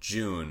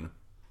June.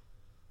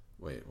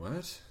 Wait,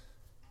 what?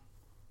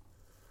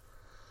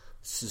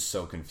 This is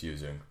so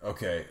confusing.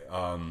 Okay.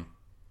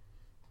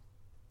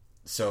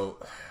 So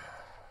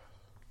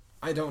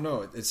I don't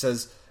know. It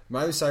says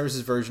Miley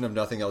Cyrus's version of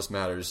Nothing Else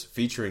Matters,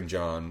 featuring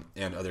John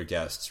and other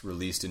guests,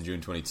 released in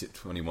June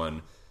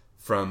 2021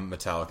 from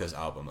Metallica's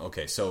album.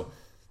 Okay, so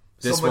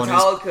this one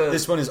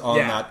is on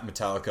that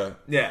Metallica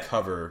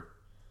cover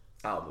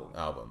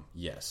album.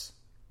 Yes.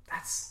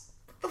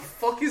 What the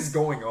fuck is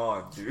going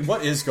on, dude?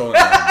 What is going on?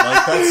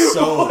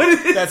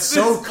 Like that's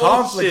so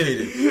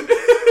complicated.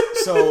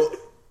 So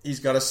he's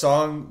got a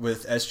song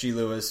with S.G.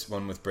 Lewis,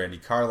 one with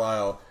Brandi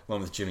Carlile,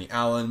 one with Jimmy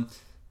Allen,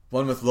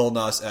 one with Lil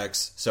Nas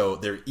X. So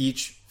they're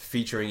each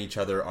featuring each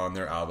other on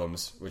their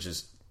albums, which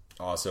is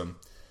awesome.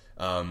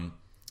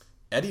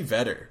 Eddie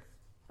Vedder.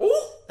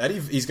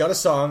 He's got a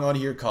song on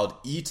here called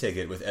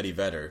E-Ticket with Eddie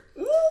Vedder.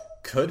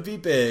 Could be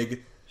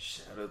big.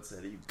 Shout out to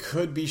Eddie.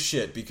 Could be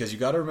shit, because you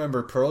got to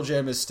remember Pearl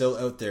Jam is still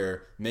out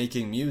there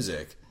making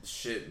music.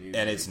 Shit music.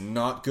 And it's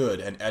not good,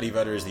 and Eddie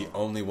Vedder is the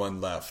only one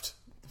left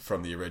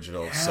from the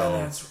original.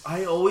 Yeah,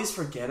 I always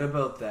forget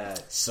about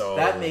that. So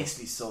that makes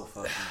me so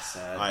fucking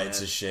sad.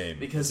 It's a shame.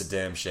 Because it's a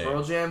damn shame.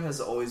 Pearl Jam has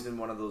always been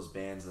one of those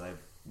bands that I've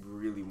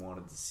really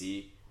wanted to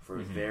see for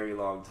a very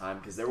long time,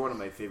 because they're one of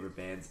my favorite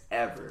bands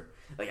ever.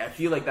 Like, I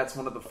feel like that's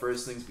one of the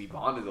first things we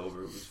bonded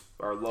over was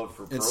our love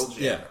for Pearl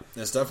Jam. Yeah,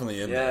 it's definitely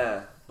in there.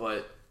 Yeah,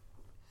 but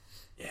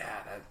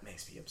that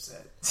makes me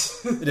upset.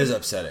 It is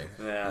upsetting.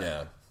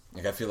 Yeah.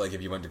 Like, I feel like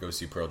if you went to go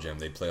see Pearl Jam,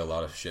 they'd play a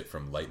lot of shit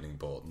from Lightning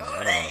Bolt. I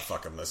don't want to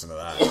fucking listen to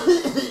that.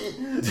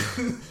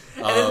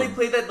 And then they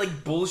play that,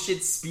 like,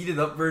 bullshit speeded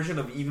up version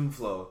of Even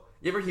Flow.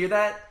 You ever hear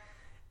that?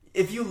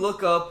 If you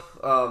look up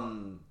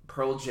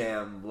Pearl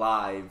Jam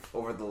live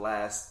over the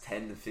last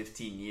 10 to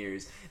 15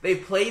 years, they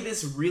play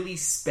this really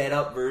sped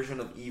up version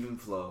of Even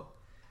Flow.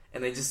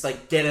 And they just,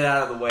 like, get it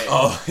out of the way.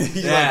 Oh,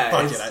 yeah,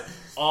 like, fuck it.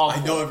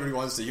 I know everybody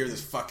wants to hear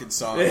this fucking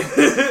song.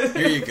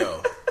 Here you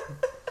go.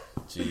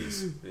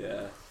 Jeez.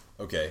 Yeah.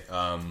 Okay.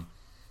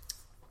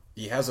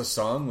 He has a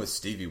song with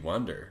Stevie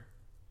Wonder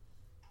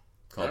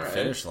called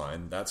Finish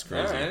Line. That's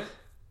crazy. All right.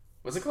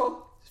 What's it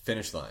called?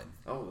 Finish Line.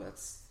 Oh,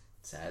 that's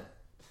sad.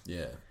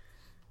 Yeah.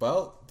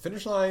 Well,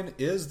 Finish Line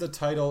is the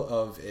title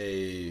of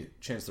a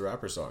Chance the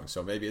Rapper song,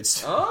 so maybe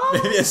it's Oh,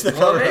 maybe it's the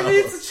cover.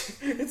 maybe album.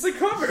 it's a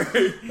cover.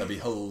 That'd be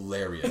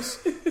hilarious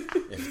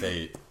if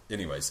they.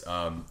 Anyways,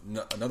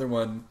 another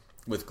one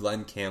with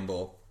Glenn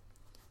Campbell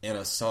and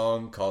a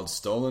song called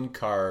 "Stolen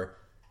Car"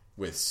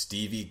 with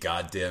Stevie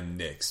Goddamn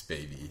Nicks,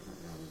 baby.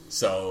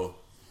 So,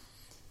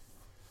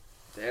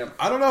 Damn.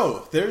 I don't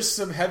know. There's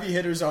some heavy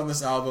hitters on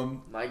this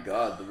album. My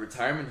God, the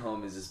retirement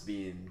home is just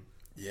being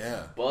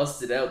Yeah.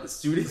 busted out. The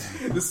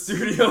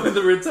studio in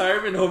the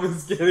retirement home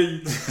is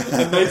getting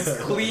a nice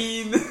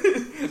clean.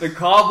 The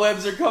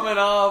cobwebs are coming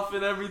off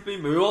and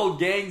everything. The old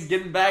gang's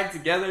getting back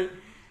together.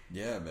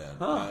 Yeah, man.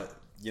 Huh.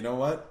 You know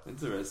what?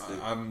 Interesting.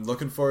 I'm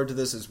looking forward to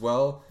this as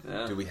well.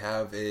 Yeah. Do we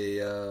have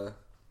a...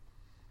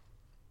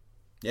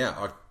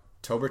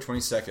 October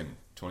 22nd,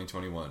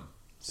 2021.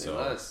 Say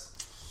less.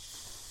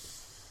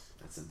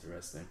 That's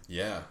interesting.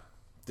 Yeah.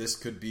 This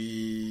could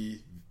be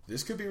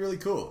really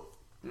cool.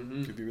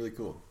 Mm-hmm. Could be really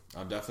cool.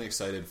 I'm definitely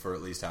excited for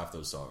at least half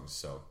those songs.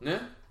 So yeah.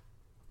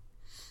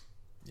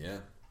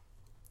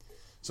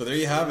 So there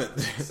you have it.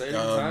 Exciting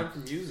time for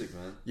music,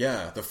 man.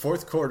 Yeah, the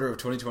fourth quarter of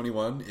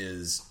 2021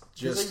 is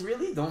just. Because I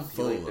really don't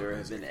feel full like there of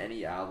have music. been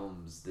any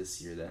albums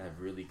this year that have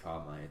really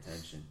caught my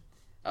attention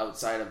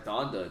outside of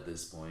Donda at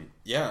this point.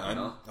 Yeah, You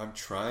know? I'm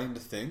trying to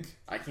think,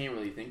 I can't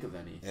really think of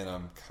any and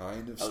I'm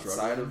kind of outside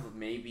struggling. of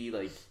maybe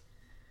like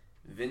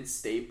Vince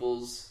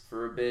Staples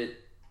for a bit,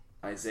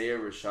 Isaiah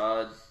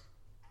Rashad.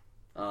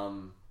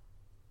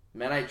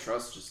 Men I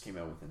Trust just came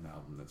out with an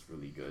album that's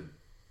really good,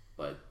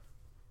 but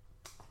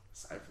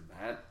aside from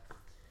that,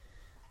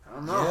 I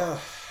don't know. Yeah,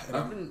 and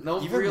Nothing,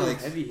 no even real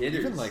like, heavy hitters.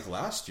 Even like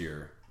last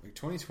year, like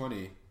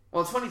 2020.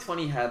 Well,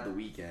 2020 had The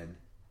Weeknd.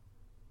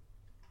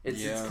 It's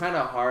Yeah. kind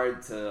of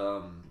hard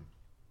to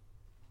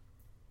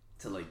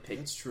like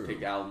That's true.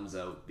 pick albums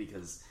out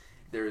because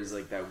there is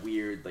like that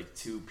weird like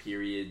 2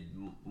 period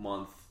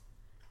month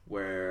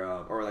where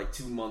or like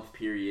 2 month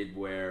period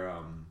where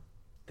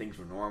things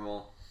were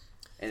normal,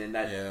 and then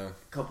that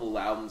couple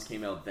albums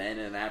came out then,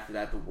 and after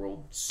that the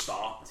world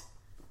stopped.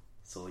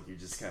 So like you're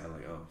just kind of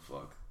like, oh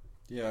fuck.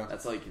 Yeah,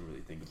 That's all you can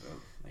really think about.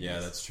 I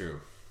guess. that's true.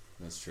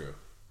 That's true.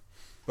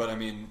 But I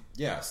mean,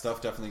 yeah,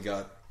 stuff definitely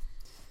got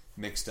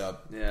mixed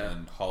up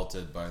and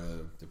halted by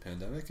the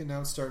pandemic, and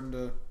now it's starting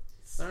to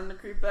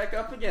creep back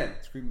up again.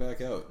 creep back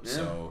out. Yeah.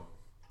 So,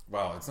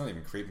 wow, it's not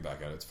even creeping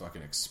back out; it's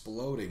fucking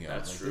exploding out.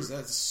 That's like, true.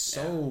 That's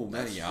so Yeah, that's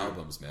many true.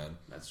 albums, man.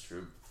 That's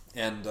true.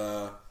 And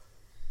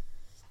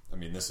I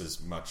mean, this is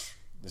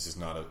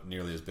not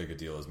nearly as big a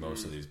deal as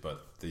most of these,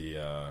 but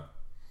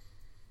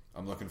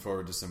I'm looking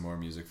forward to some more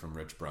music from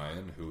Rich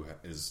Brian, who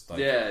is like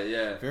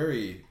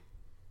very,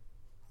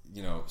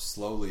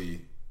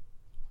 slowly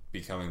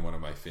becoming one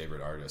of my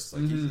favorite artists.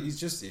 Like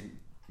he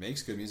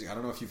makes good music. I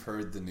don't know if you've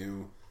heard the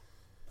new.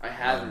 I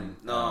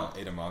haven't. No.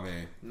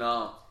 Edamame.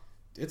 No.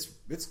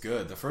 It's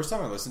good. The first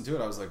time I listened to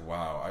it, I was like,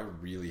 wow, I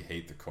really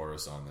hate the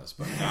chorus on this.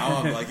 But now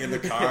I'm like in the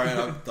car and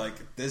I'm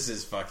like, this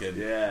is fucking.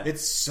 Yeah.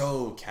 It's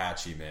so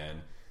catchy,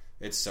 man.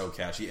 It's so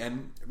catchy.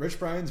 And Rich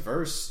Brian's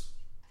verses,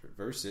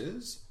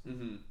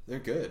 they're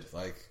good.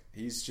 Like,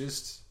 he's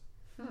just.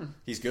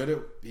 He's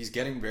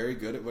getting very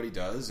good at what he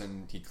does,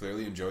 and he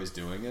clearly enjoys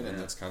doing it, and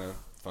that's kind of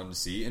fun to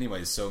see.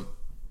 Anyways, so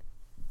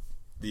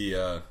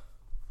the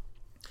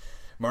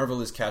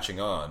Marvel is catching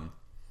on.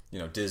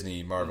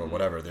 Disney, Marvel,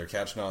 whatever, they're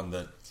catching on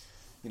that,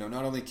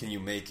 not only can you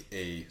make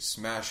a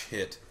smash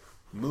hit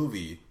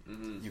movie,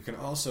 you can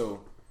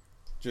also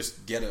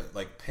just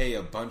pay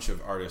a bunch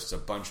of artists a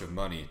bunch of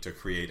money to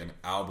create an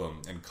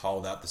album and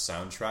call that the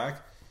soundtrack,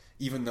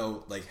 even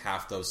though like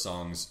half those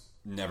songs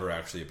never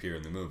actually appear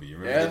in the movie. You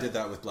remember they did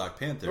that with Black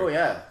Panther. Oh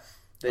yeah.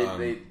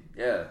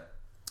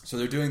 So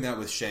they're doing that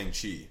with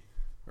Shang-Chi.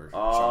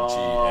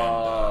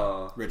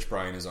 Shang-Chi, and Rich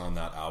Brian is on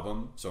that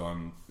album. So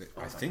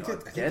I think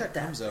that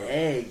comes out.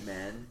 Egg,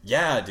 man.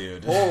 Yeah,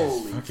 dude.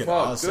 Holy Fucking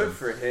fuck! awesome. Good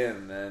for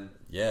him, man.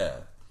 Yeah.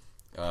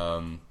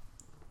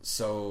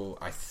 So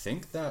I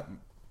think that.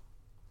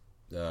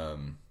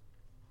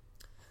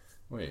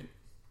 Wait.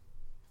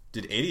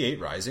 Did 88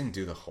 Rising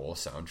do the whole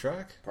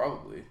soundtrack?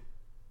 Probably.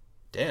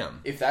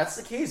 Damn. If that's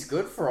the case,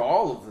 good for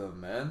all of them,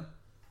 man.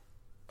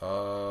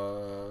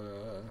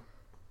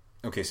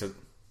 Okay, so.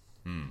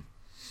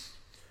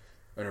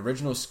 An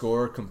original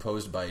score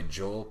composed by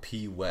Joel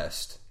P.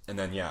 West, and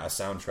then a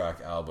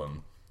soundtrack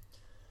album,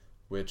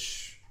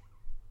 which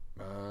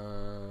where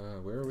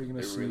are we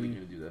gonna see? They're really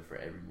gonna do that for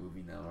every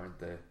movie now, aren't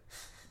they?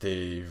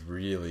 They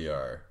really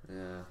are.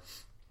 Yeah.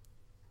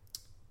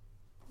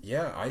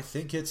 Yeah, I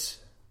think it's.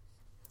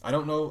 I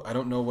don't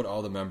know what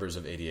all the members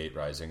of 88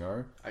 Rising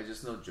are. I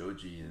just know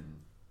Joji and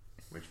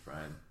Rich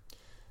Brian.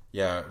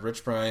 Yeah,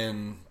 Rich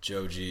Brian,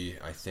 Joji.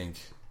 I think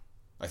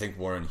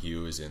Warren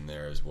Hugh is in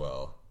there as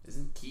well.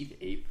 Isn't Keith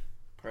Ape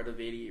part of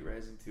 88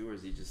 Rising too, or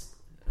is he just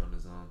on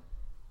his own?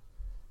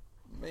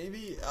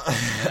 Maybe.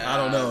 I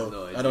don't know.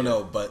 No idea. I don't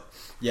know, but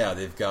yeah,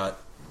 they've got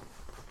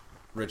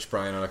Rich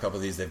Brian on a couple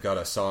of these. They've got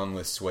a song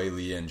with Sway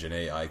Lee and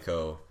Janae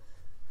Aiko.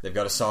 They've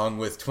got a song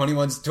with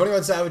 21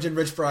 Savage and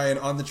Rich Brian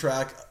on the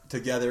track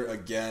together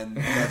again.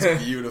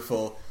 That's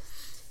beautiful.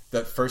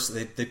 That first,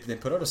 they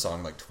put out a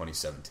song like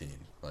 2017.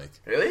 Like,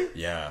 really?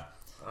 Yeah.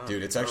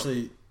 Dude, it's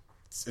actually,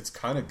 it's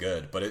kind of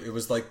good, but it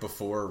was like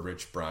before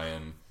Rich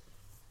Brian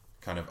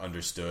kind of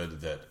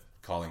understood that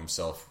calling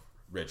himself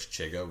Rich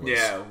Chiga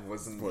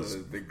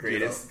wasn't the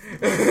greatest.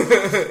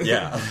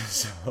 Yeah.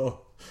 So,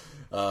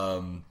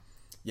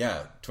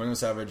 21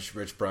 Savage,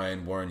 Rich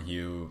Brian, Warren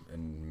Hugh,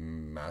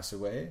 and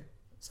Massaway.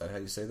 Is that how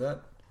you say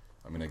that?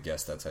 I'm gonna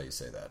guess that's how you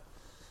say that.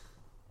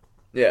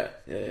 Yeah.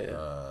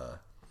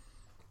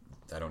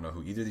 I don't know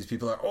who either of these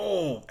people are.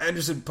 Oh,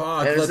 Anderson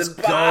 .Paak, let's Anderson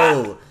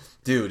 .Paak. go,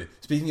 dude.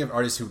 Speaking of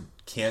artists who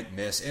can't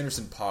miss,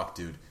 Anderson .Paak,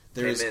 dude.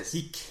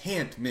 He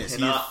can't miss.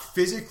 Cannot. He is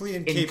physically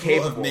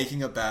incapable of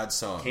making a bad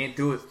song. Can't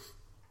do it.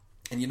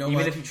 And you know Even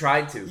what? if he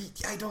tried to,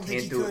 I don't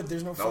think he could.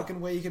 There's no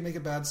fucking way he can make a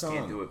bad song.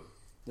 Can't do it.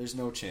 There's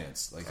no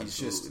chance. Like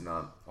Absolutely he's just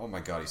not. Oh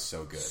my god, he's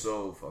so good.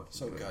 So fucking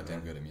so good, goddamn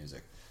man. good at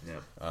music.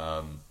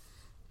 Yeah.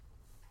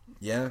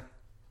 Yeah.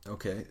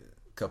 Okay.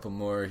 Couple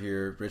more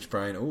here. Rich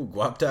Brian. Oh,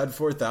 Guapdad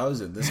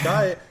 4000. This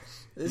guy.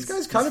 This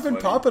guy's kind of been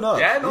funny. popping up.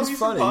 Yeah, no, he's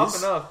funny. been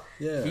popping up.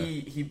 Yeah.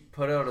 He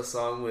put out a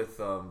song with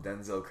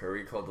Denzel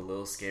Curry called "The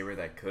Little Scammer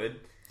That Could,"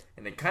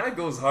 and it kind of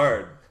goes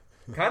hard.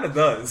 Kind of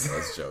does.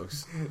 That's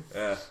jokes.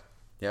 Yeah.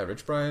 Yeah,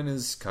 Rich Brian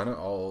is kind of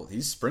all.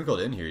 He's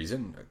sprinkled in here. He's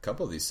in a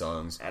couple of these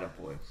songs.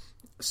 Attaboy.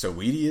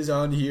 Saweetie is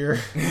on here.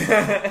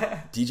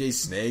 DJ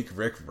Snake,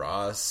 Rick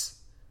Ross.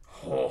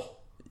 Oh,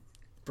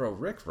 Bro,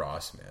 Rick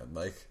Ross, man.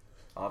 Like,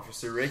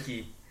 Officer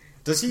Ricky.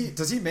 does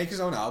he make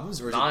his own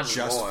albums or is Not it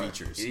just anymore.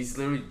 features? He's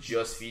literally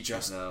just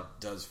features now.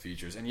 Does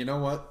features. And you know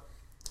what?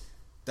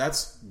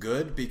 That's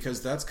good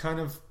because that's kind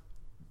of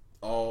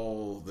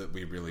all that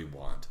we really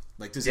want.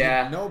 Like,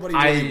 nobody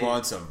really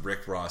wants a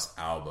Rick Ross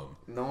album.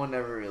 No one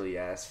ever really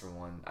asked for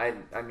one.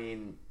 I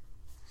mean,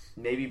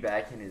 maybe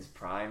back in his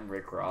prime,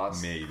 Rick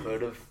Ross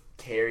could have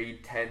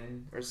carried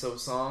 10 or so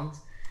songs,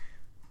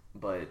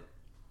 but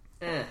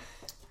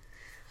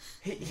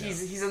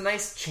he's a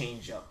nice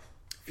change up.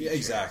 Yeah,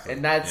 exactly.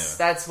 And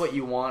that's what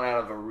you want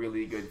out of a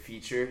really good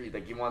feature.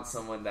 Like, you want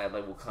someone that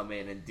like will come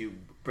in and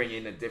bring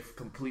in a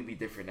completely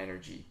different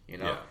energy. You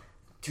know,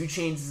 2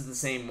 Chainz is the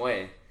same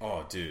way.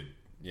 Oh, dude.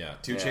 Yeah,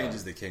 2 Chainz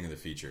is the king of the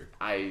feature.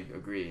 I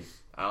agree.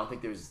 I don't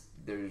think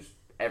there's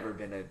ever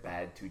been a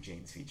bad 2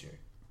 Chainz feature.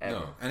 Ever.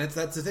 No, and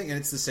that's the thing, and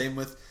it's the same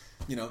with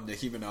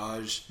Nicki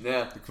Minaj,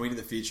 the queen of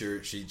the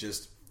feature. She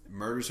just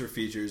murders her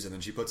features, and then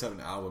she puts out an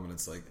album, and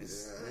it's like,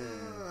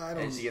 I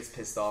don't. And she gets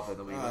pissed off at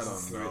the way. I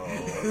don't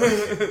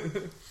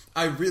know.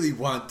 I really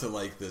want to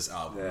like this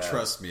album. Yeah.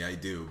 Trust me, I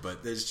do.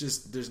 But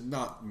there's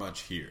not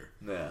much here.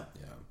 Yeah.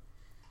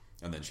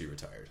 And then she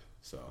retired.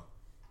 So,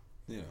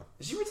 Is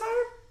she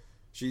retired?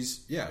 She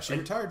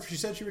retired. She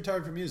said she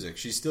retired from music.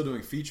 She's still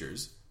doing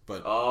features, but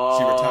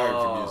she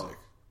retired from music.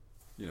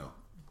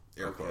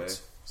 Air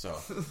quotes. So,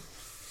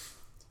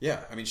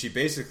 yeah, I mean, she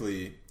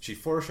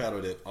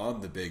foreshadowed it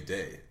on the big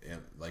day,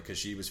 and like because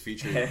she was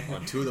featured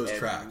on 2 of those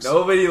tracks.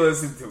 Nobody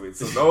listened to it,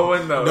 so no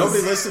one knows.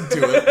 Nobody listened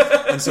to it,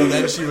 and so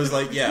then she was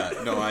like, I'm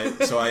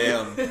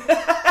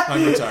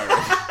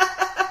retiring.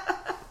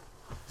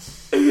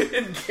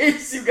 In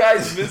case you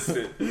guys missed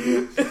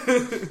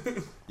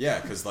it.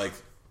 Yeah, because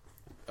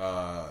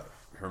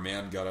her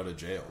man got out of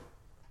jail.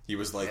 He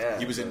was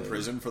he was in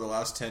prison for the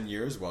last 10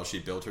 years while she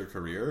built her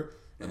career,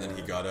 and then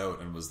he got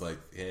out and was like,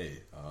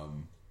 hey,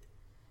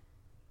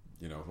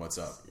 what's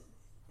up?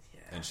 Yeah.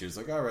 And she was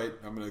like, all right,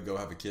 I'm going to go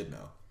have a kid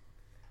now.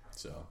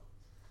 So,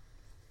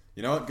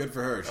 you know what? Good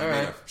for her. She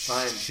made a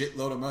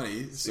shitload of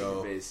money.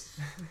 Super bass.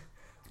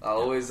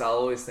 I'll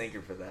always thank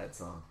her for that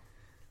song.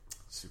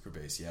 Super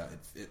bass, yeah.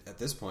 It at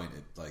this point,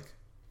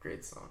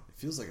 great song. It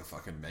feels like a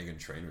fucking Meghan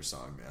Trainor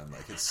song, man.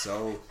 Like it's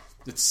so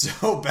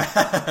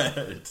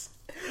bad.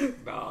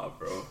 Nah,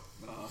 bro.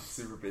 Nah,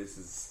 Super Bass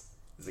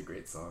is a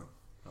great song.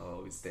 I'll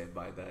always stand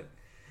by that.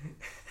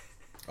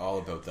 All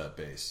about that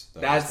bass.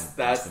 That's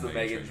the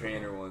Meghan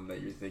Trainor one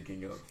that you're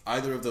thinking of.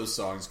 Either of those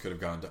songs could have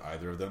gone to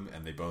either of them,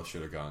 and they both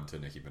should have gone to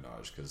Nicki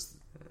Minaj because,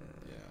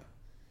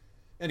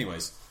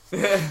 Anyways,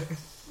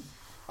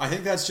 I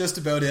think that's just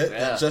about it. Yeah.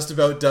 That just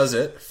about does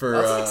it for.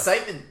 Lots of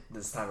excitement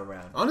this time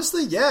around.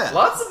 Honestly, yeah,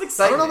 lots of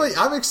excitement. I don't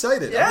know, I'm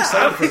excited. Yeah,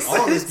 I'm excited for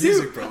all this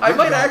music, bro. I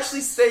might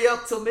actually stay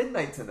up till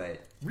midnight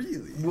tonight.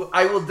 Really?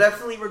 I will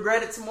definitely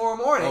regret it tomorrow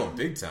morning. Oh,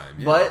 big time!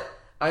 Yeah. But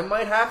I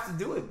might have to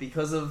do it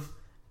because of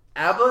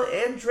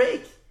ABBA and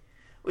Drake,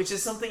 which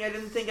is something I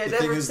didn't think I'd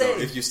ever say.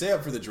 Though, if you stay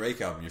up for the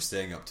Drake album, you're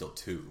staying up till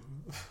 2.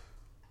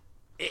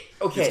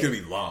 Okay, it's gonna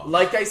be long.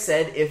 Like I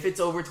said, if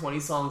it's over 20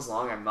 songs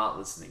long, I'm not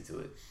listening to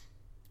it.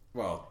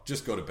 Well,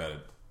 just go to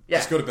bed. Yeah,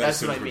 just go to bed as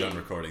soon as we're done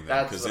recording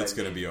that, because it's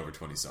going to be mean. over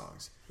 20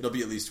 songs. It'll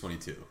be at least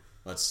 22.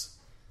 Let's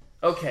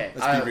be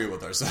real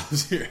with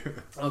ourselves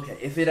here. Okay,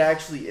 if it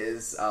actually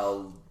is,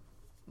 I'll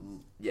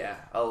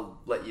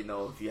let you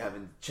know if you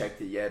haven't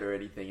checked it yet or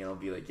anything, and I'll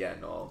be like,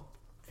 I'll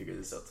figure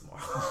this out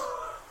tomorrow.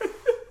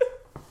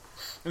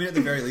 I mean, at the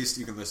very least,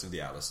 you can listen to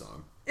the ABBA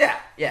song. Yeah,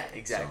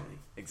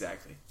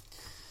 exactly.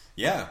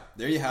 Yeah,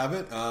 there you have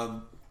it.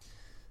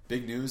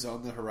 big news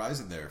on the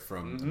horizon there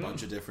from a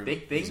bunch of different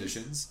big things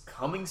musicians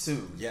coming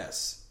soon.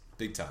 Yes,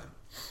 big time.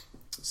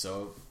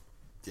 So,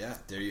 yeah,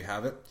 there you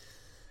have it.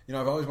 You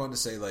know, I've always wanted to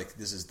say like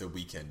this is the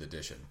weekend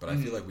edition, but I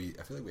feel like we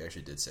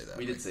actually did say that.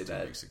 We did say 2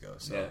 that weeks ago.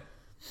 So yeah.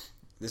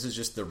 this is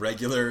just the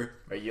regular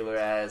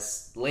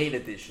ass late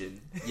edition.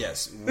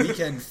 Yes,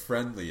 weekend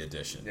friendly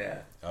edition. Yeah.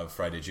 Of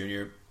Friday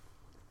Junior.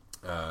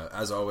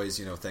 As always,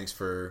 you know, thanks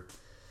for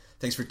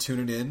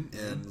tuning in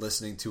and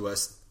listening to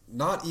us.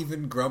 Not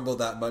even grumble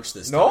that much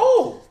this time.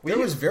 No, there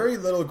was very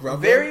little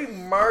grumbling. Very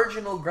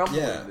marginal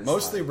grumbling. Yeah,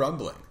 mostly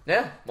rumbling.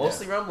 Yeah,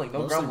 mostly rumbling.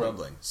 No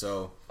grumbling.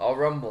 So all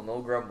rumble,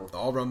 no grumble.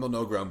 All rumble,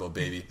 no grumble,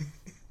 baby.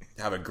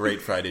 Have a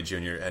great Friday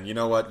Junior. And you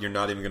know what? You're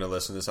not even going to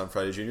listen to this on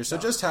Friday Junior. So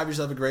just have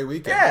yourself a great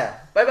weekend. Yeah.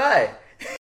 Bye-bye.